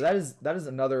 So that is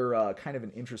another kind of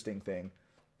an interesting thing.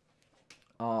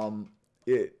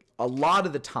 A lot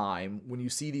of the time when you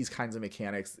see these kinds of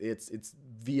mechanics, it's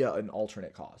via an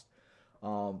alternate cost.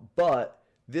 But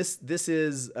this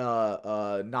is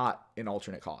not an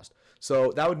alternate cost.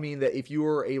 So that would mean that if you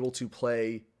were able to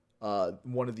play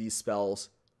one of these spells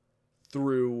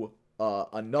through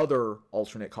another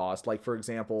alternate cost, like for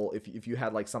example, if you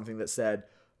had like something that said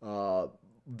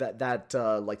that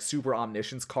like super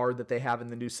omniscience card that they have in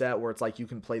the new set, where it's like you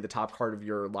can play the top card of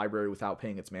your library without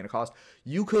paying its mana cost,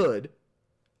 you could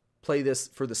play this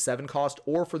for the 7 cost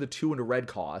or for the 2 and a red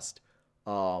cost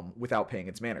without paying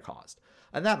its mana cost.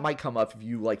 And that might come up if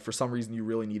you like for some reason you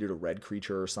really needed a red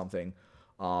creature or something,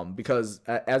 because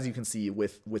as you can see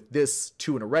with this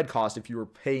 2 and a red cost, if you were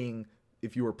playing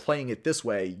it this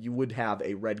way, you would have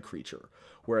a red creature,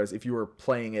 whereas if you were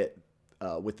playing it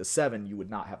with the 7, you would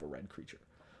not have a red creature.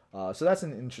 So that's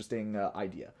an interesting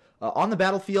idea. On the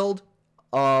battlefield,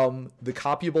 the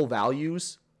copyable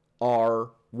values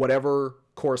are whatever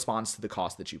corresponds to the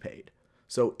cost that you paid.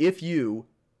 So if you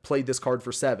played this card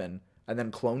for 7 and then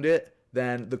cloned it,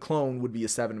 then the clone would be a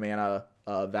 7 mana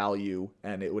value,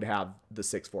 and it would have the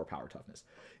 6/4 power toughness.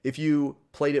 If you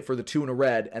played it for the 2 and a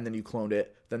red and then you cloned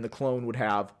it, then the clone would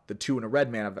have the 2 and a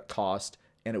red mana cost,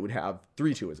 and it would have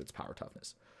 3/2 as its power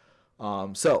toughness.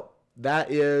 So that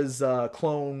is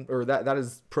clone, or that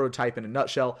is prototype in a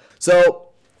nutshell. So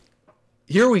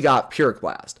here we got Pyrrhic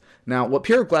Blast. Now what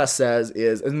Pyrrhic Blast says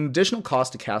is an additional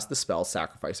cost to cast the spell,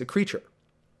 sacrifice a creature.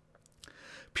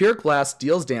 Pyrrhic Blast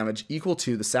deals damage equal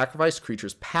to the sacrificed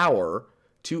creature's power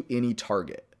to any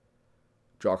target.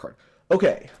 Draw a card.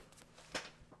 Okay.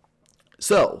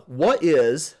 So what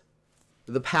is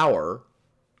the power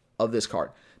of this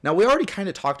card? Now we already kind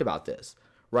of talked about this,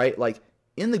 right? Like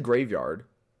in the graveyard,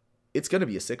 it's going to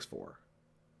be a 6/4,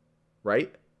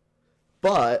 right?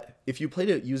 But if you played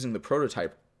it using the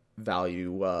prototype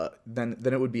value, then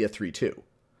it would be a 3/2.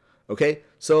 Okay,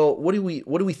 so what do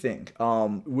we think?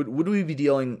 Would we be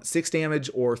dealing 6 damage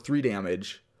or 3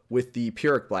 damage with the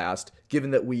Pyrrhic Blast,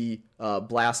 given that we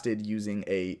blasted using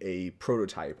a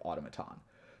prototype automaton?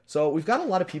 So we've got a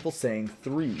lot of people saying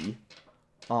 3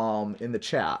 in the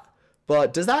chat,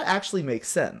 but does that actually make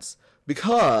sense?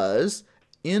 Because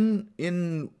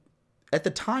at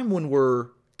the time when we're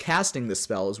casting this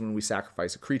spell is when we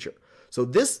sacrifice a creature. So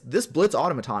this Blitz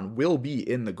automaton will be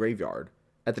in the graveyard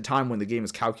at the time when the game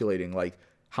is calculating like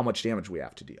how much damage we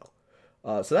have to deal.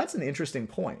 So that's an interesting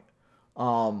point.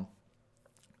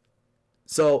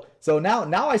 So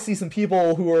now I see some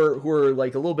people who are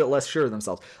like a little bit less sure of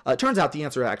themselves. It turns out the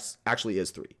answer actually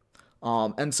is 3.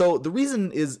 And so the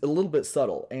reason is a little bit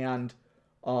subtle, and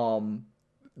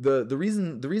the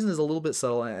reason is a little bit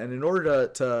subtle, and in order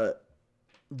to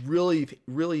really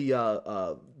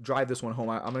drive this one home,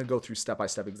 I'm going to go through step by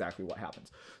step exactly what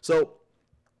happens. So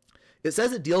it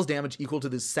says it deals damage equal to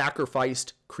the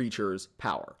sacrificed creature's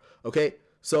power. Okay,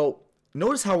 so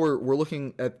notice how we're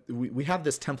looking at, we have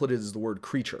this templated as the word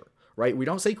creature, right? We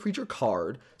don't say creature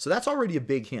card, so that's already a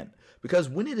big hint, because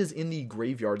when it is in the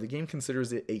graveyard, the game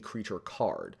considers it a creature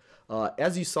card.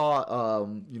 As you saw,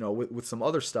 with some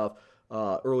other stuff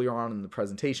earlier on in the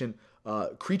presentation,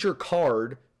 creature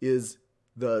card is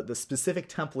the specific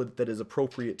template that is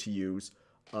appropriate to use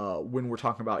when we're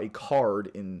talking about a card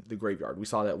in the graveyard. We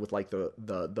saw that with like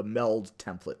the meld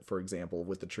template, for example,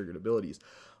 with the triggered abilities.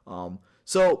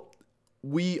 So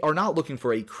we are not looking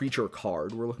for a creature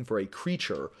card. We're looking for a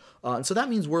creature. And so that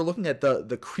means we're looking at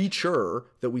the creature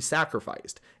that we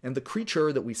sacrificed. And the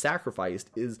creature that we sacrificed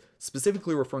is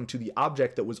specifically referring to the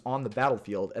object that was on the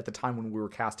battlefield at the time when we were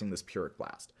casting this Pyrrhic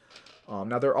Blast.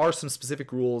 Now, there are some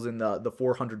specific rules in the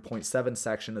 400.7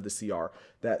 section of the CR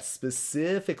that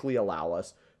specifically allow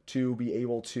us to be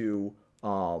able to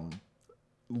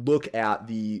look at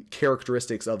the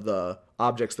characteristics of the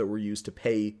objects that were used to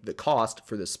pay the cost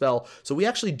for this spell. So we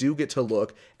actually do get to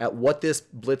look at what this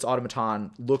Blitz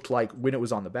Automaton looked like when it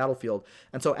was on the battlefield.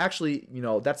 And so actually,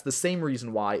 that's the same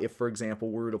reason why if, for example,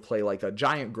 we were to play like a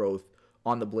Giant Growth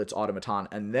on the Blitz Automaton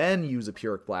and then use a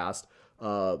Pyrrhic Blast,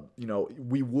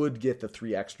 we would get the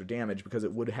 3 extra damage because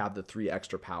it would have the 3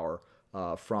 extra power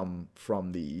from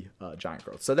the Giant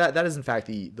Growth. So that is in fact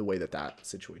the way that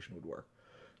situation would work.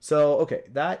 So okay,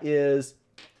 that is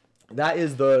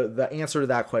the answer to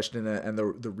that question and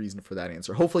the reason for that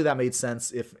answer. Hopefully that made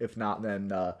sense. If not,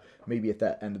 then maybe at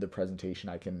the end of the presentation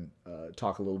I can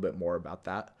talk a little bit more about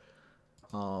that.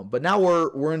 But now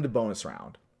we're into bonus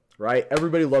round, right?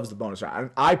 Everybody loves the bonus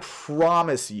round. I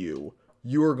promise you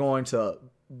are going to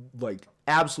like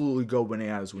absolutely go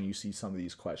bananas when you see some of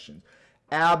these questions.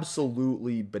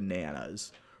 Absolutely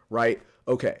bananas, right?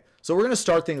 Okay, so we're gonna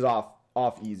start things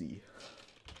off easy.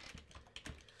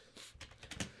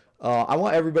 I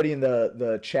want everybody in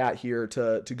the chat here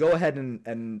to go ahead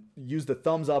and use the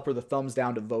thumbs up or the thumbs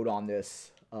down to vote on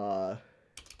this.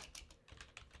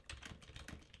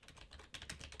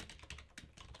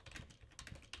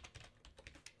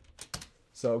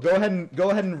 So go ahead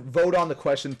and vote on the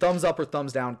question. Thumbs up or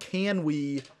thumbs down. Can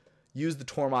we use the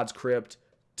Tormod's Crypt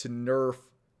to nerf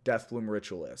Deathbloom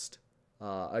Ritualist?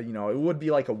 It would be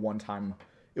like a one-time.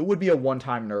 It would be a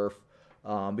one-time nerf.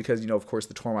 Because, of course,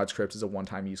 the Tormod's Crypt is a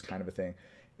one-time use kind of a thing.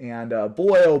 And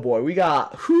boy, oh boy, we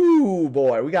got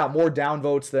more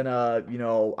downvotes than,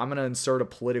 I'm going to insert a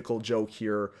political joke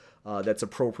here that's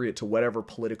appropriate to whatever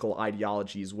political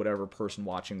ideologies whatever person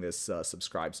watching this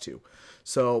subscribes to.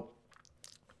 So,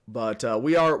 but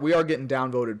we are getting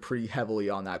downvoted pretty heavily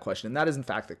on that question, and that is in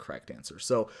fact the correct answer.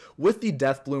 So with the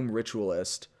Deathbloom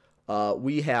Ritualist,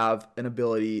 we have an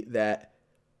ability that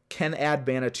can add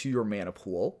mana to your mana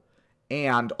pool,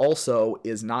 and also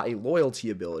is not a loyalty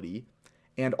ability,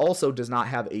 and also does not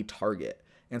have a target.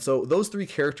 And so those 3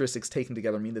 characteristics taken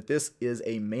together mean that this is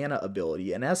a mana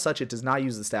ability, and as such it does not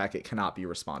use the stack, it cannot be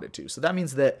responded to. So that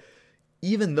means that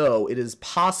even though it is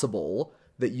possible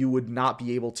that you would not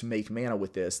be able to make mana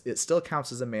with this, it still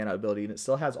counts as a mana ability, and it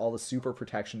still has all the super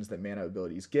protections that mana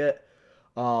abilities get.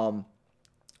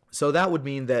 So that would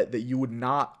mean that you would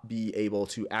not be able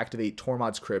to activate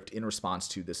Tormod's Crypt in response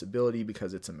to this ability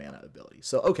because it's a mana ability.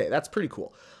 So, okay, that's pretty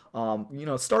cool.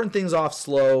 Starting things off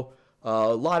slow.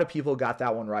 A lot of people got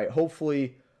that one right.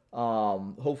 Hopefully,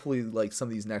 like some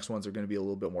of these next ones are going to be a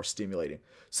little bit more stimulating.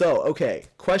 So, okay,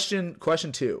 question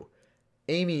 2.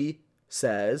 Amy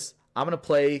says, I'm going to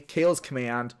play Kayla's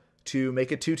Command to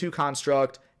make a 2/2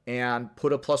 construct and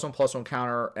put a +1/+1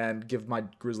 counter and give my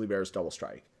Grizzly Bears double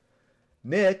strike.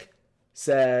 Nick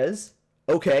says,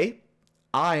 okay,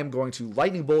 I am going to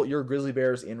lightning bolt your Grizzly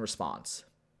Bears in response.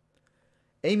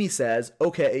 Amy says,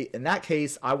 okay, in that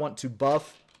case, I want to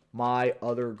buff my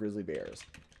other Grizzly Bears.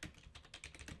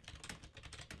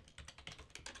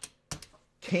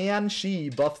 Can she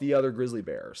buff the other Grizzly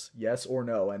Bears? Yes or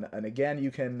no? And again, you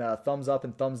can thumbs up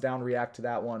and thumbs down react to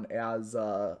that one as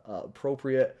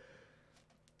appropriate.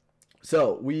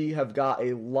 So we have got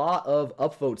a lot of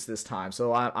upvotes this time.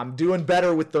 So I'm doing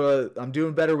better with the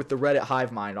Reddit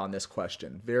hive mind on this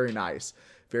question. Very nice,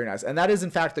 very nice. And that is in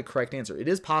fact the correct answer. It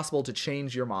is possible to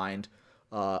change your mind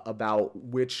about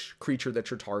which creature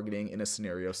that you're targeting in a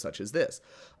scenario such as this.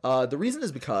 The reason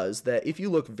is because that if you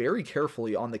look very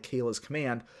carefully on the Kayla's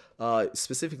command,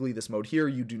 specifically this mode here,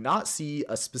 you do not see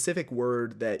a specific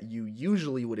word that you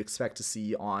usually would expect to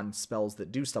see on spells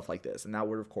that do stuff like this, and that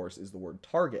word, of course, is the word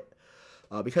target.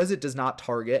 Because it does not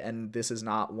target, and this is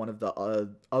not one of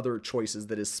the other choices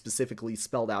that is specifically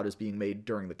spelled out as being made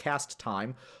during the cast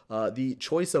time, the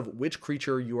choice of which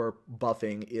creature you are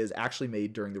buffing is actually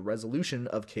made during the resolution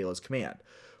of Kayla's command.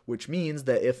 Which means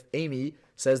that if Amy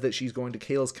says that she's going to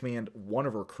Kayla's command one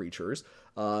of her creatures,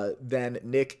 then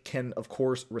Nick can, of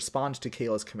course, respond to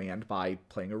Kayla's command by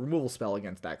playing a removal spell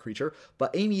against that creature,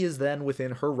 but Amy is then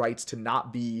within her rights to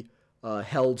not be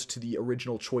held to the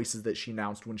original choices that she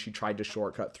announced when she tried to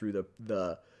shortcut through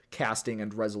the casting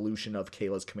and resolution of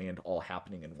Kayla's command all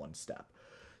happening in one step.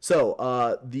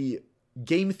 So the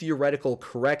game theoretical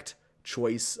correct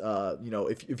choice,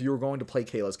 if you were going to play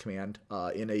Kayla's command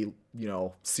in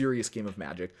a serious game of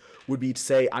Magic, would be to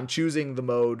say, I'm choosing the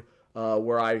mode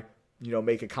where I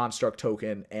make a construct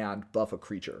token and buff a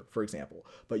creature, for example.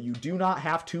 But you do not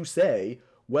have to say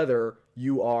whether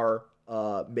you are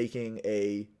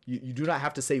you do not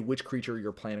have to say which creature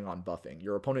you're planning on buffing.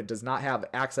 Your opponent does not have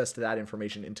access to that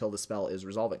information until the spell is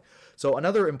resolving. So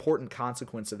another important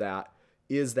consequence of that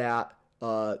is that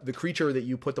the creature that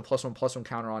you put the +1/+1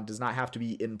 counter on does not have to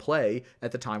be in play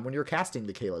at the time when you're casting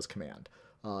the Kayla's command,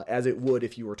 as it would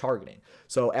if you were targeting.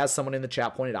 So as someone in the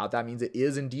chat pointed out, that means it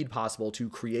is indeed possible to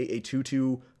create a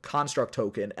 2/2 construct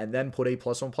token and then put a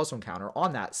 +1/+1 counter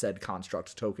on that said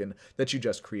construct token that you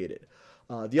just created.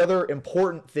 The other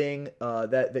important thing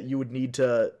that you would need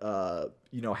to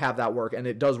have that work, and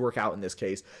it does work out in this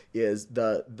case, is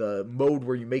the mode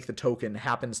where you make the token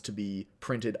happens to be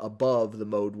printed above the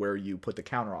mode where you put the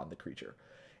counter on the creature.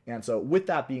 And so with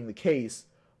that being the case,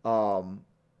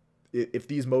 if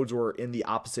these modes were in the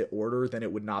opposite order, then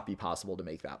it would not be possible to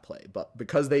make that play. But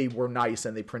because they were nice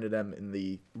and they printed them in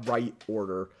the right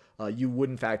order, you would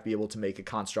in fact be able to make a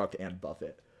construct and buff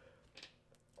it.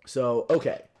 So,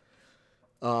 okay.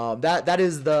 That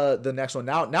is the next one.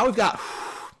 Now we've got,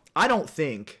 I don't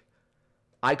think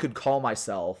I could call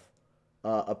myself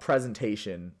a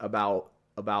presentation about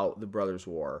the Brothers'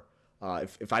 War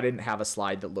if I didn't have a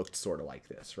slide that looked sort of like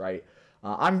this, right?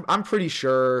 I'm pretty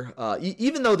sure,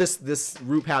 even though this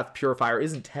Root Path Purifier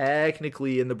isn't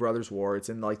technically in the Brothers' War, it's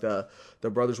in like the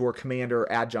Brothers' War Commander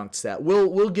adjunct set.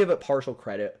 We'll give it partial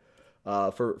credit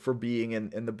for being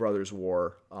in the Brothers'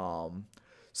 War.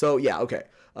 So yeah, okay.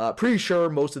 Pretty sure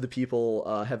most of the people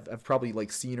have probably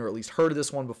like seen or at least heard of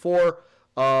this one before.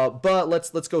 But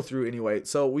let's go through anyway.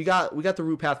 So we got the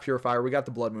Root Path Purifier, we got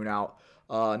the Blood Moon out.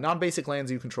 Non-basic lands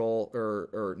you control,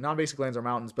 or non-basic lands are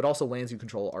mountains, but also lands you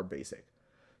control are basic.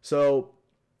 So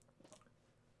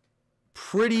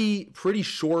pretty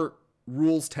short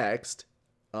rules text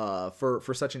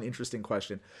for such an interesting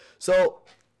question. So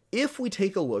if we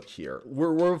take a look here,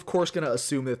 we're of course going to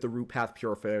assume that the Root Path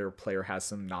Purifier player has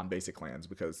some non-basic lands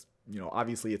because,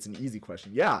 obviously it's an easy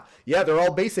question. Yeah, they're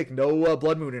all basic, no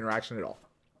Blood Moon interaction at all.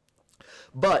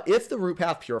 But if the Root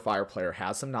Path Purifier player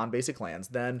has some non-basic lands,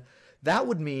 then that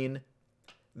would mean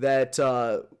that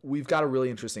we've got a really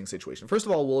interesting situation. First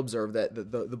of all, we'll observe that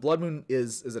the Blood Moon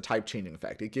is a type changing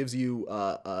effect. It gives you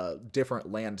a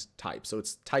different land type. So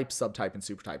it's type, subtype, and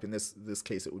super type. In this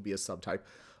case, it would be a subtype.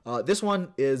 This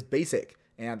one is basic,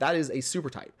 and that is a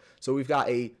super type. So we've got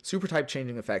a super type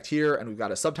changing effect here, and we've got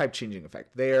a subtype changing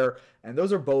effect there, and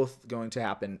those are both going to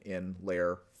happen in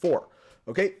layer 4.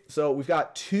 Okay, so we've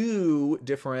got two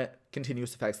different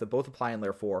continuous effects that both apply in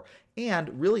layer 4,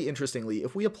 and really interestingly,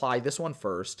 if we apply this one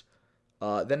first,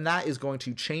 then that is going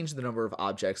to change the number of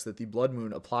objects that the Blood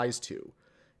Moon applies to.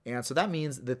 And so that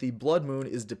means that the Blood Moon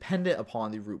is dependent upon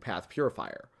the Root Path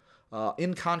Purifier.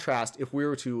 In contrast, if we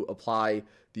were to apply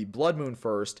the Blood Moon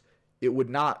first, it would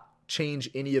not change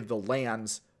any of the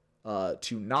lands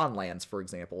to non-lands, for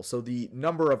example. So the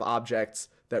number of objects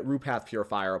that Root Path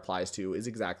Purifier applies to is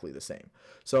exactly the same.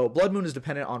 So Blood Moon is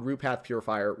dependent on Root Path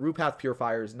Purifier. Root Path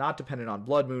Purifier is not dependent on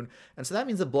Blood Moon. And so that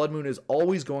means that Blood Moon is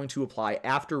always going to apply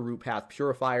after Root Path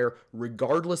Purifier,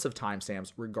 regardless of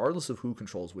timestamps, regardless of who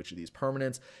controls which of these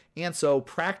permanents. And so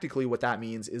practically what that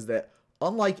means is that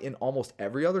unlike in almost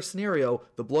every other scenario,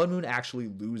 the Blood Moon actually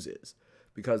loses.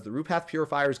 Because the Root Path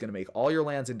Purifier is going to make all your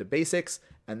lands into basics,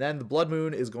 and then the Blood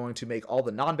Moon is going to make all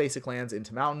the non-basic lands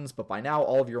into mountains, but by now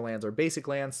all of your lands are basic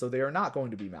lands, so they are not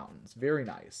going to be mountains. Very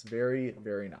nice. Very,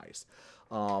 very nice.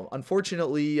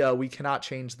 Unfortunately, we cannot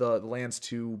change the lands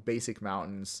to basic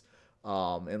mountains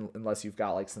unless you've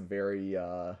got like some very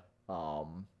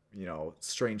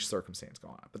strange circumstance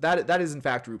going on. But that is in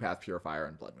fact Rupath Purifier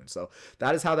and Blood Moon. So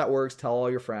that is how that works. Tell all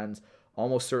your friends.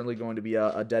 Almost certainly going to be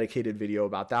a dedicated video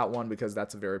about that one because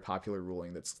that's a very popular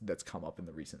ruling that's come up in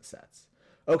the recent sets.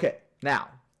 Okay, now,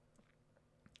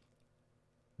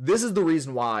 this is the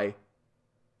reason why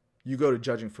you go to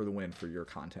Judging for the Win for your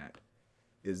content,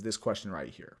 is this question right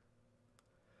here.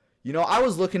 I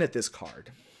was looking at this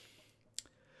card.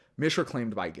 Mishra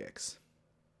Claimed by Gix.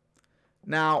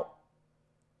 Now,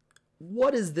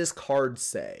 what does this card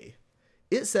say?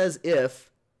 It says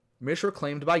if Mishra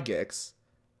Claimed by Gix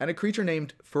and a creature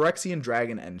named Phyrexian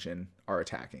Dragon Engine are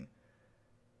attacking.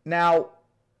 Now,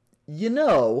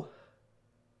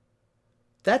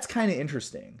 that's kind of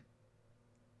interesting.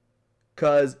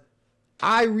 Because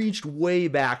I reached way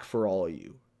back for all of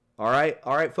you. All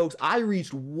right, folks, I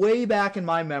reached way back in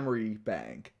my memory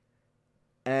bank.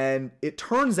 And it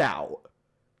turns out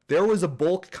there was a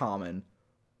bulk common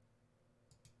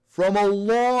from a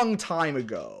long time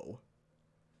ago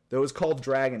that was called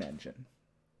Dragon Engine.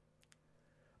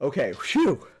 Okay,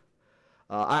 whew.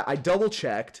 I double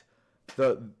checked.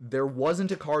 There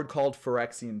wasn't a card called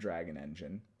Phyrexian Dragon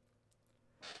Engine.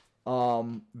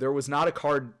 There was not a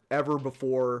card ever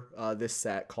before this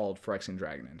set called Phyrexian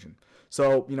Dragon Engine.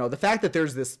 So, the fact that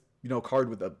there's this, card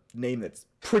with a name that's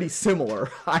pretty similar,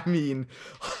 I mean,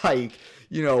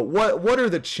 what are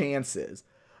the chances?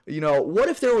 What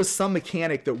if there was some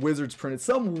mechanic that Wizards printed,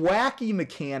 some wacky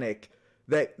mechanic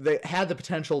that had the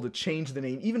potential to change the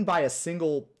name even by a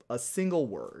single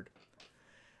word?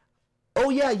 Oh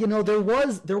yeah, there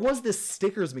was this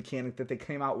stickers mechanic that they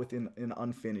came out with in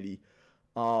Unfinity.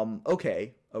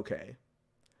 Okay.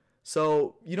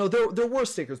 So, there were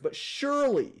stickers, but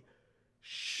surely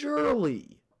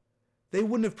they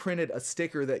wouldn't have printed a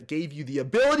sticker that gave you the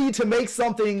ability to make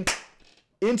something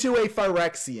into a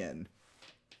Phyrexian.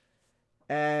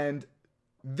 And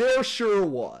there sure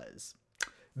was.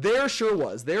 There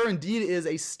indeed is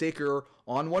a sticker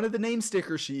on one of the name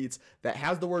sticker sheets that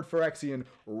has the word Phyrexian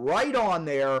right on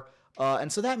there.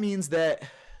 And so that means that,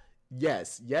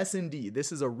 yes, indeed,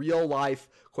 this is a real life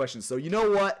question. So you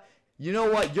know what?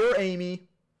 You're Amy.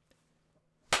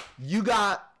 You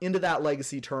got into that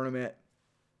Legacy tournament.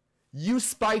 You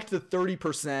spiked the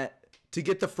 30% to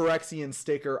get the Phyrexian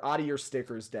sticker out of your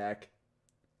stickers deck.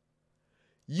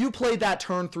 You played that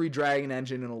turn 3 Dragon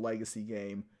Engine in a Legacy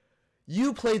game.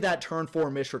 You played that turn 4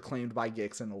 Mishra Claimed by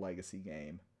Gix in a Legacy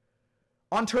game.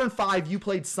 On turn 5, you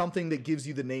played something that gives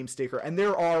you the name sticker. And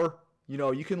there are,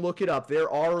 you can look it up. There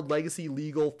are Legacy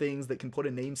legal things that can put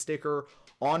a name sticker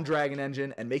on Dragon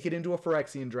Engine and make it into a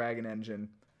Phyrexian Dragon Engine.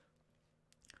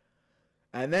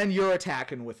 And then you're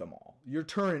attacking with them all. You're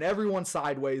turning everyone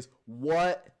sideways.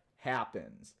 What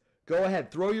happens? Go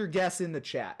ahead, throw your guess in the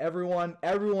chat. Everyone,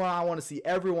 I want to see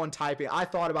everyone typing. I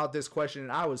thought about this question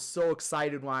and I was so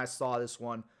excited when I saw this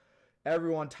one.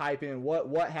 Everyone type in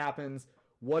what happens,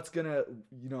 what's gonna,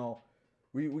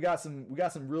 we got some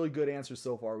really good answers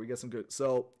so far. We got some good.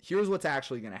 So here's what's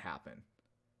actually gonna happen.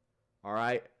 All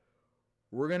right,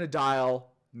 we're gonna dial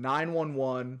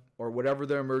 911 or whatever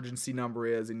the emergency number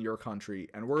is in your country,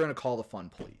 and we're gonna call the fun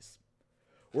police.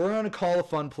 We're gonna call the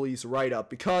fun police right up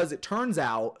because it turns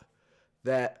out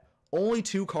that only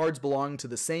 2 cards belonging to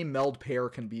the same meld pair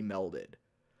can be melded.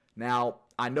 Now,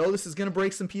 I know this is going to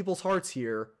break some people's hearts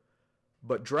here,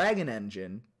 but Dragon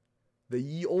Engine, the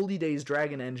ye olde days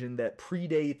Dragon Engine that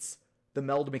predates the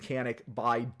meld mechanic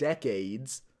by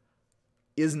decades,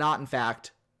 is not in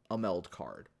fact a meld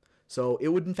card. So it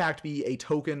would in fact be a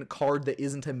token card that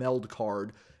isn't a meld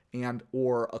card and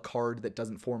or a card that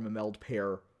doesn't form a meld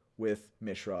pair with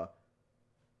Mishra.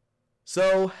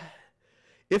 So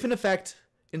if an effect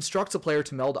instructs a player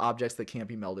to meld objects that can't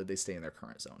be melded, they stay in their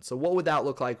current zone. So what would that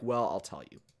look like? Well, I'll tell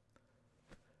you.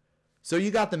 So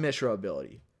you got the Mishra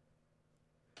ability.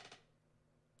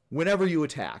 Whenever you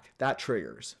attack, that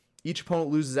triggers. Each opponent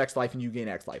loses X life and you gain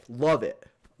X life. Love it.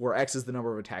 Where X is the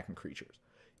number of attacking creatures.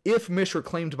 If Mishra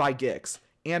Claimed by Gix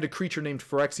and a creature named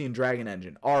Phyrexian Dragon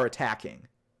Engine are attacking,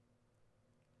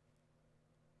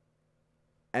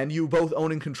 and you both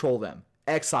own and control them,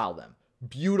 exile them.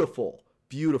 Beautiful.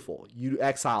 You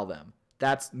exile them.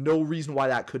 That's no reason why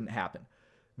that couldn't happen.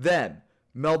 Then,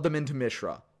 meld them into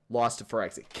Mishra. Lost to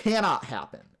Phyrexian. Cannot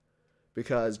happen.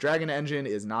 Because Dragon Engine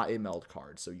is not a meld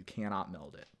card, so you cannot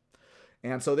meld it.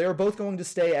 And so they're both going to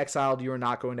stay exiled. You are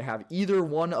not going to have either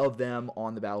one of them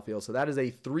on the battlefield. So that is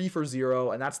a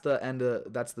 3-for-0, and that's the end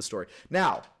of, that's the story.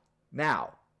 Now,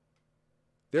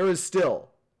 there is still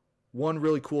one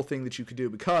really cool thing that you could do,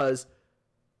 because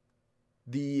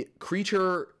the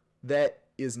creature that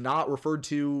is not referred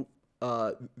to,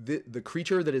 the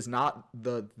creature that is not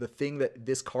the thing that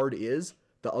this card is,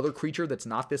 the other creature that's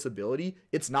not this ability,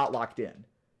 it's not locked in.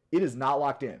 It is not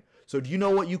locked in. So do you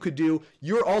know what you could do?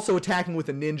 You're also attacking with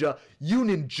a ninja. You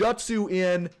ninjutsu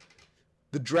in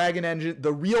the Dragon Engine,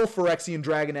 the real Phyrexian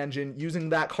Dragon Engine, using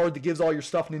that card that gives all your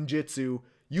stuff ninjutsu.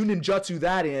 You ninjutsu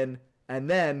that in, and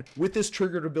then with this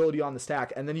triggered ability on the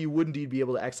stack, and then you would indeed be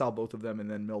able to exile both of them and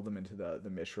then mill them into the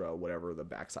Mishra, whatever the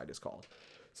backside is called.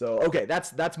 So okay,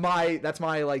 that's my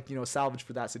like, you know, salvage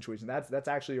for that situation. That's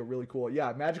actually a really cool,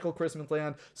 yeah, Magical Christmas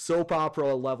Land, soap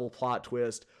opera level plot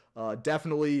twist.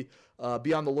 Definitely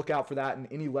be on the lookout for that in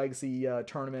any Legacy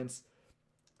tournaments.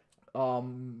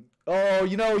 Oh,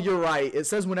 you know, you're right. It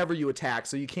says whenever you attack,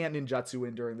 so you can't ninjutsu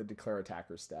in during the declare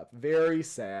attacker step. Very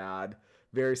sad.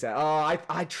 Very sad. Oh,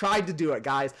 I tried to do it,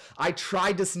 guys. I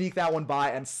tried to sneak that one by,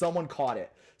 and someone caught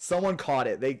it. Someone caught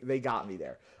it. They got me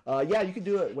there. Yeah, you could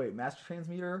do it. Wait, Master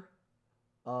Transmuter?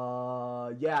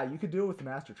 Yeah, you could do it with the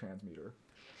Master Transmuter.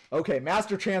 Okay,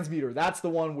 Master Transmuter. That's the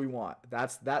one we want.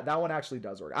 That one actually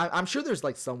does work. I'm sure there's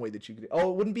like some way that you could.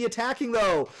 Oh, it wouldn't be attacking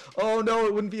though. Oh no,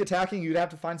 it wouldn't be attacking. You'd have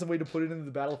to find some way to put it into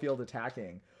the battlefield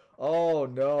attacking. Oh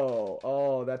no.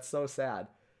 Oh, that's so sad.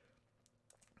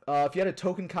 If you had a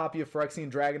token copy of Phyrexian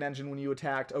Dragon Engine when you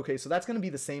attacked, okay, so that's going to be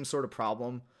the same sort of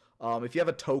problem. If you have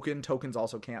a token, tokens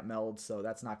also can't meld, so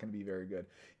that's not going to be very good.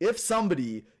 If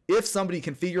somebody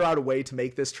can figure out a way to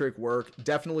make this trick work,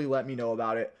 definitely let me know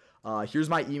about it. Here's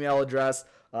my email address.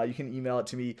 You can email it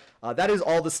to me. That is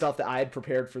all the stuff that I had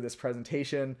prepared for this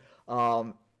presentation.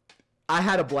 I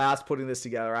had a blast putting this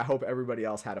together. I hope everybody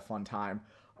else had a fun time.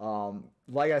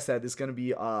 Like I said, this is going to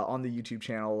be on the YouTube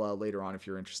channel later on if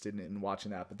you're interested in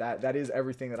watching that. But that is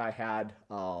everything that I had.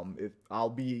 I'll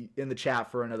be in the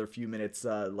chat for another few minutes,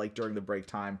 like during the break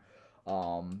time.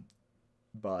 But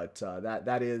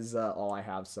that is all I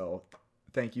have. So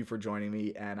thank you for joining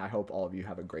me, and I hope all of you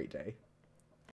have a great day.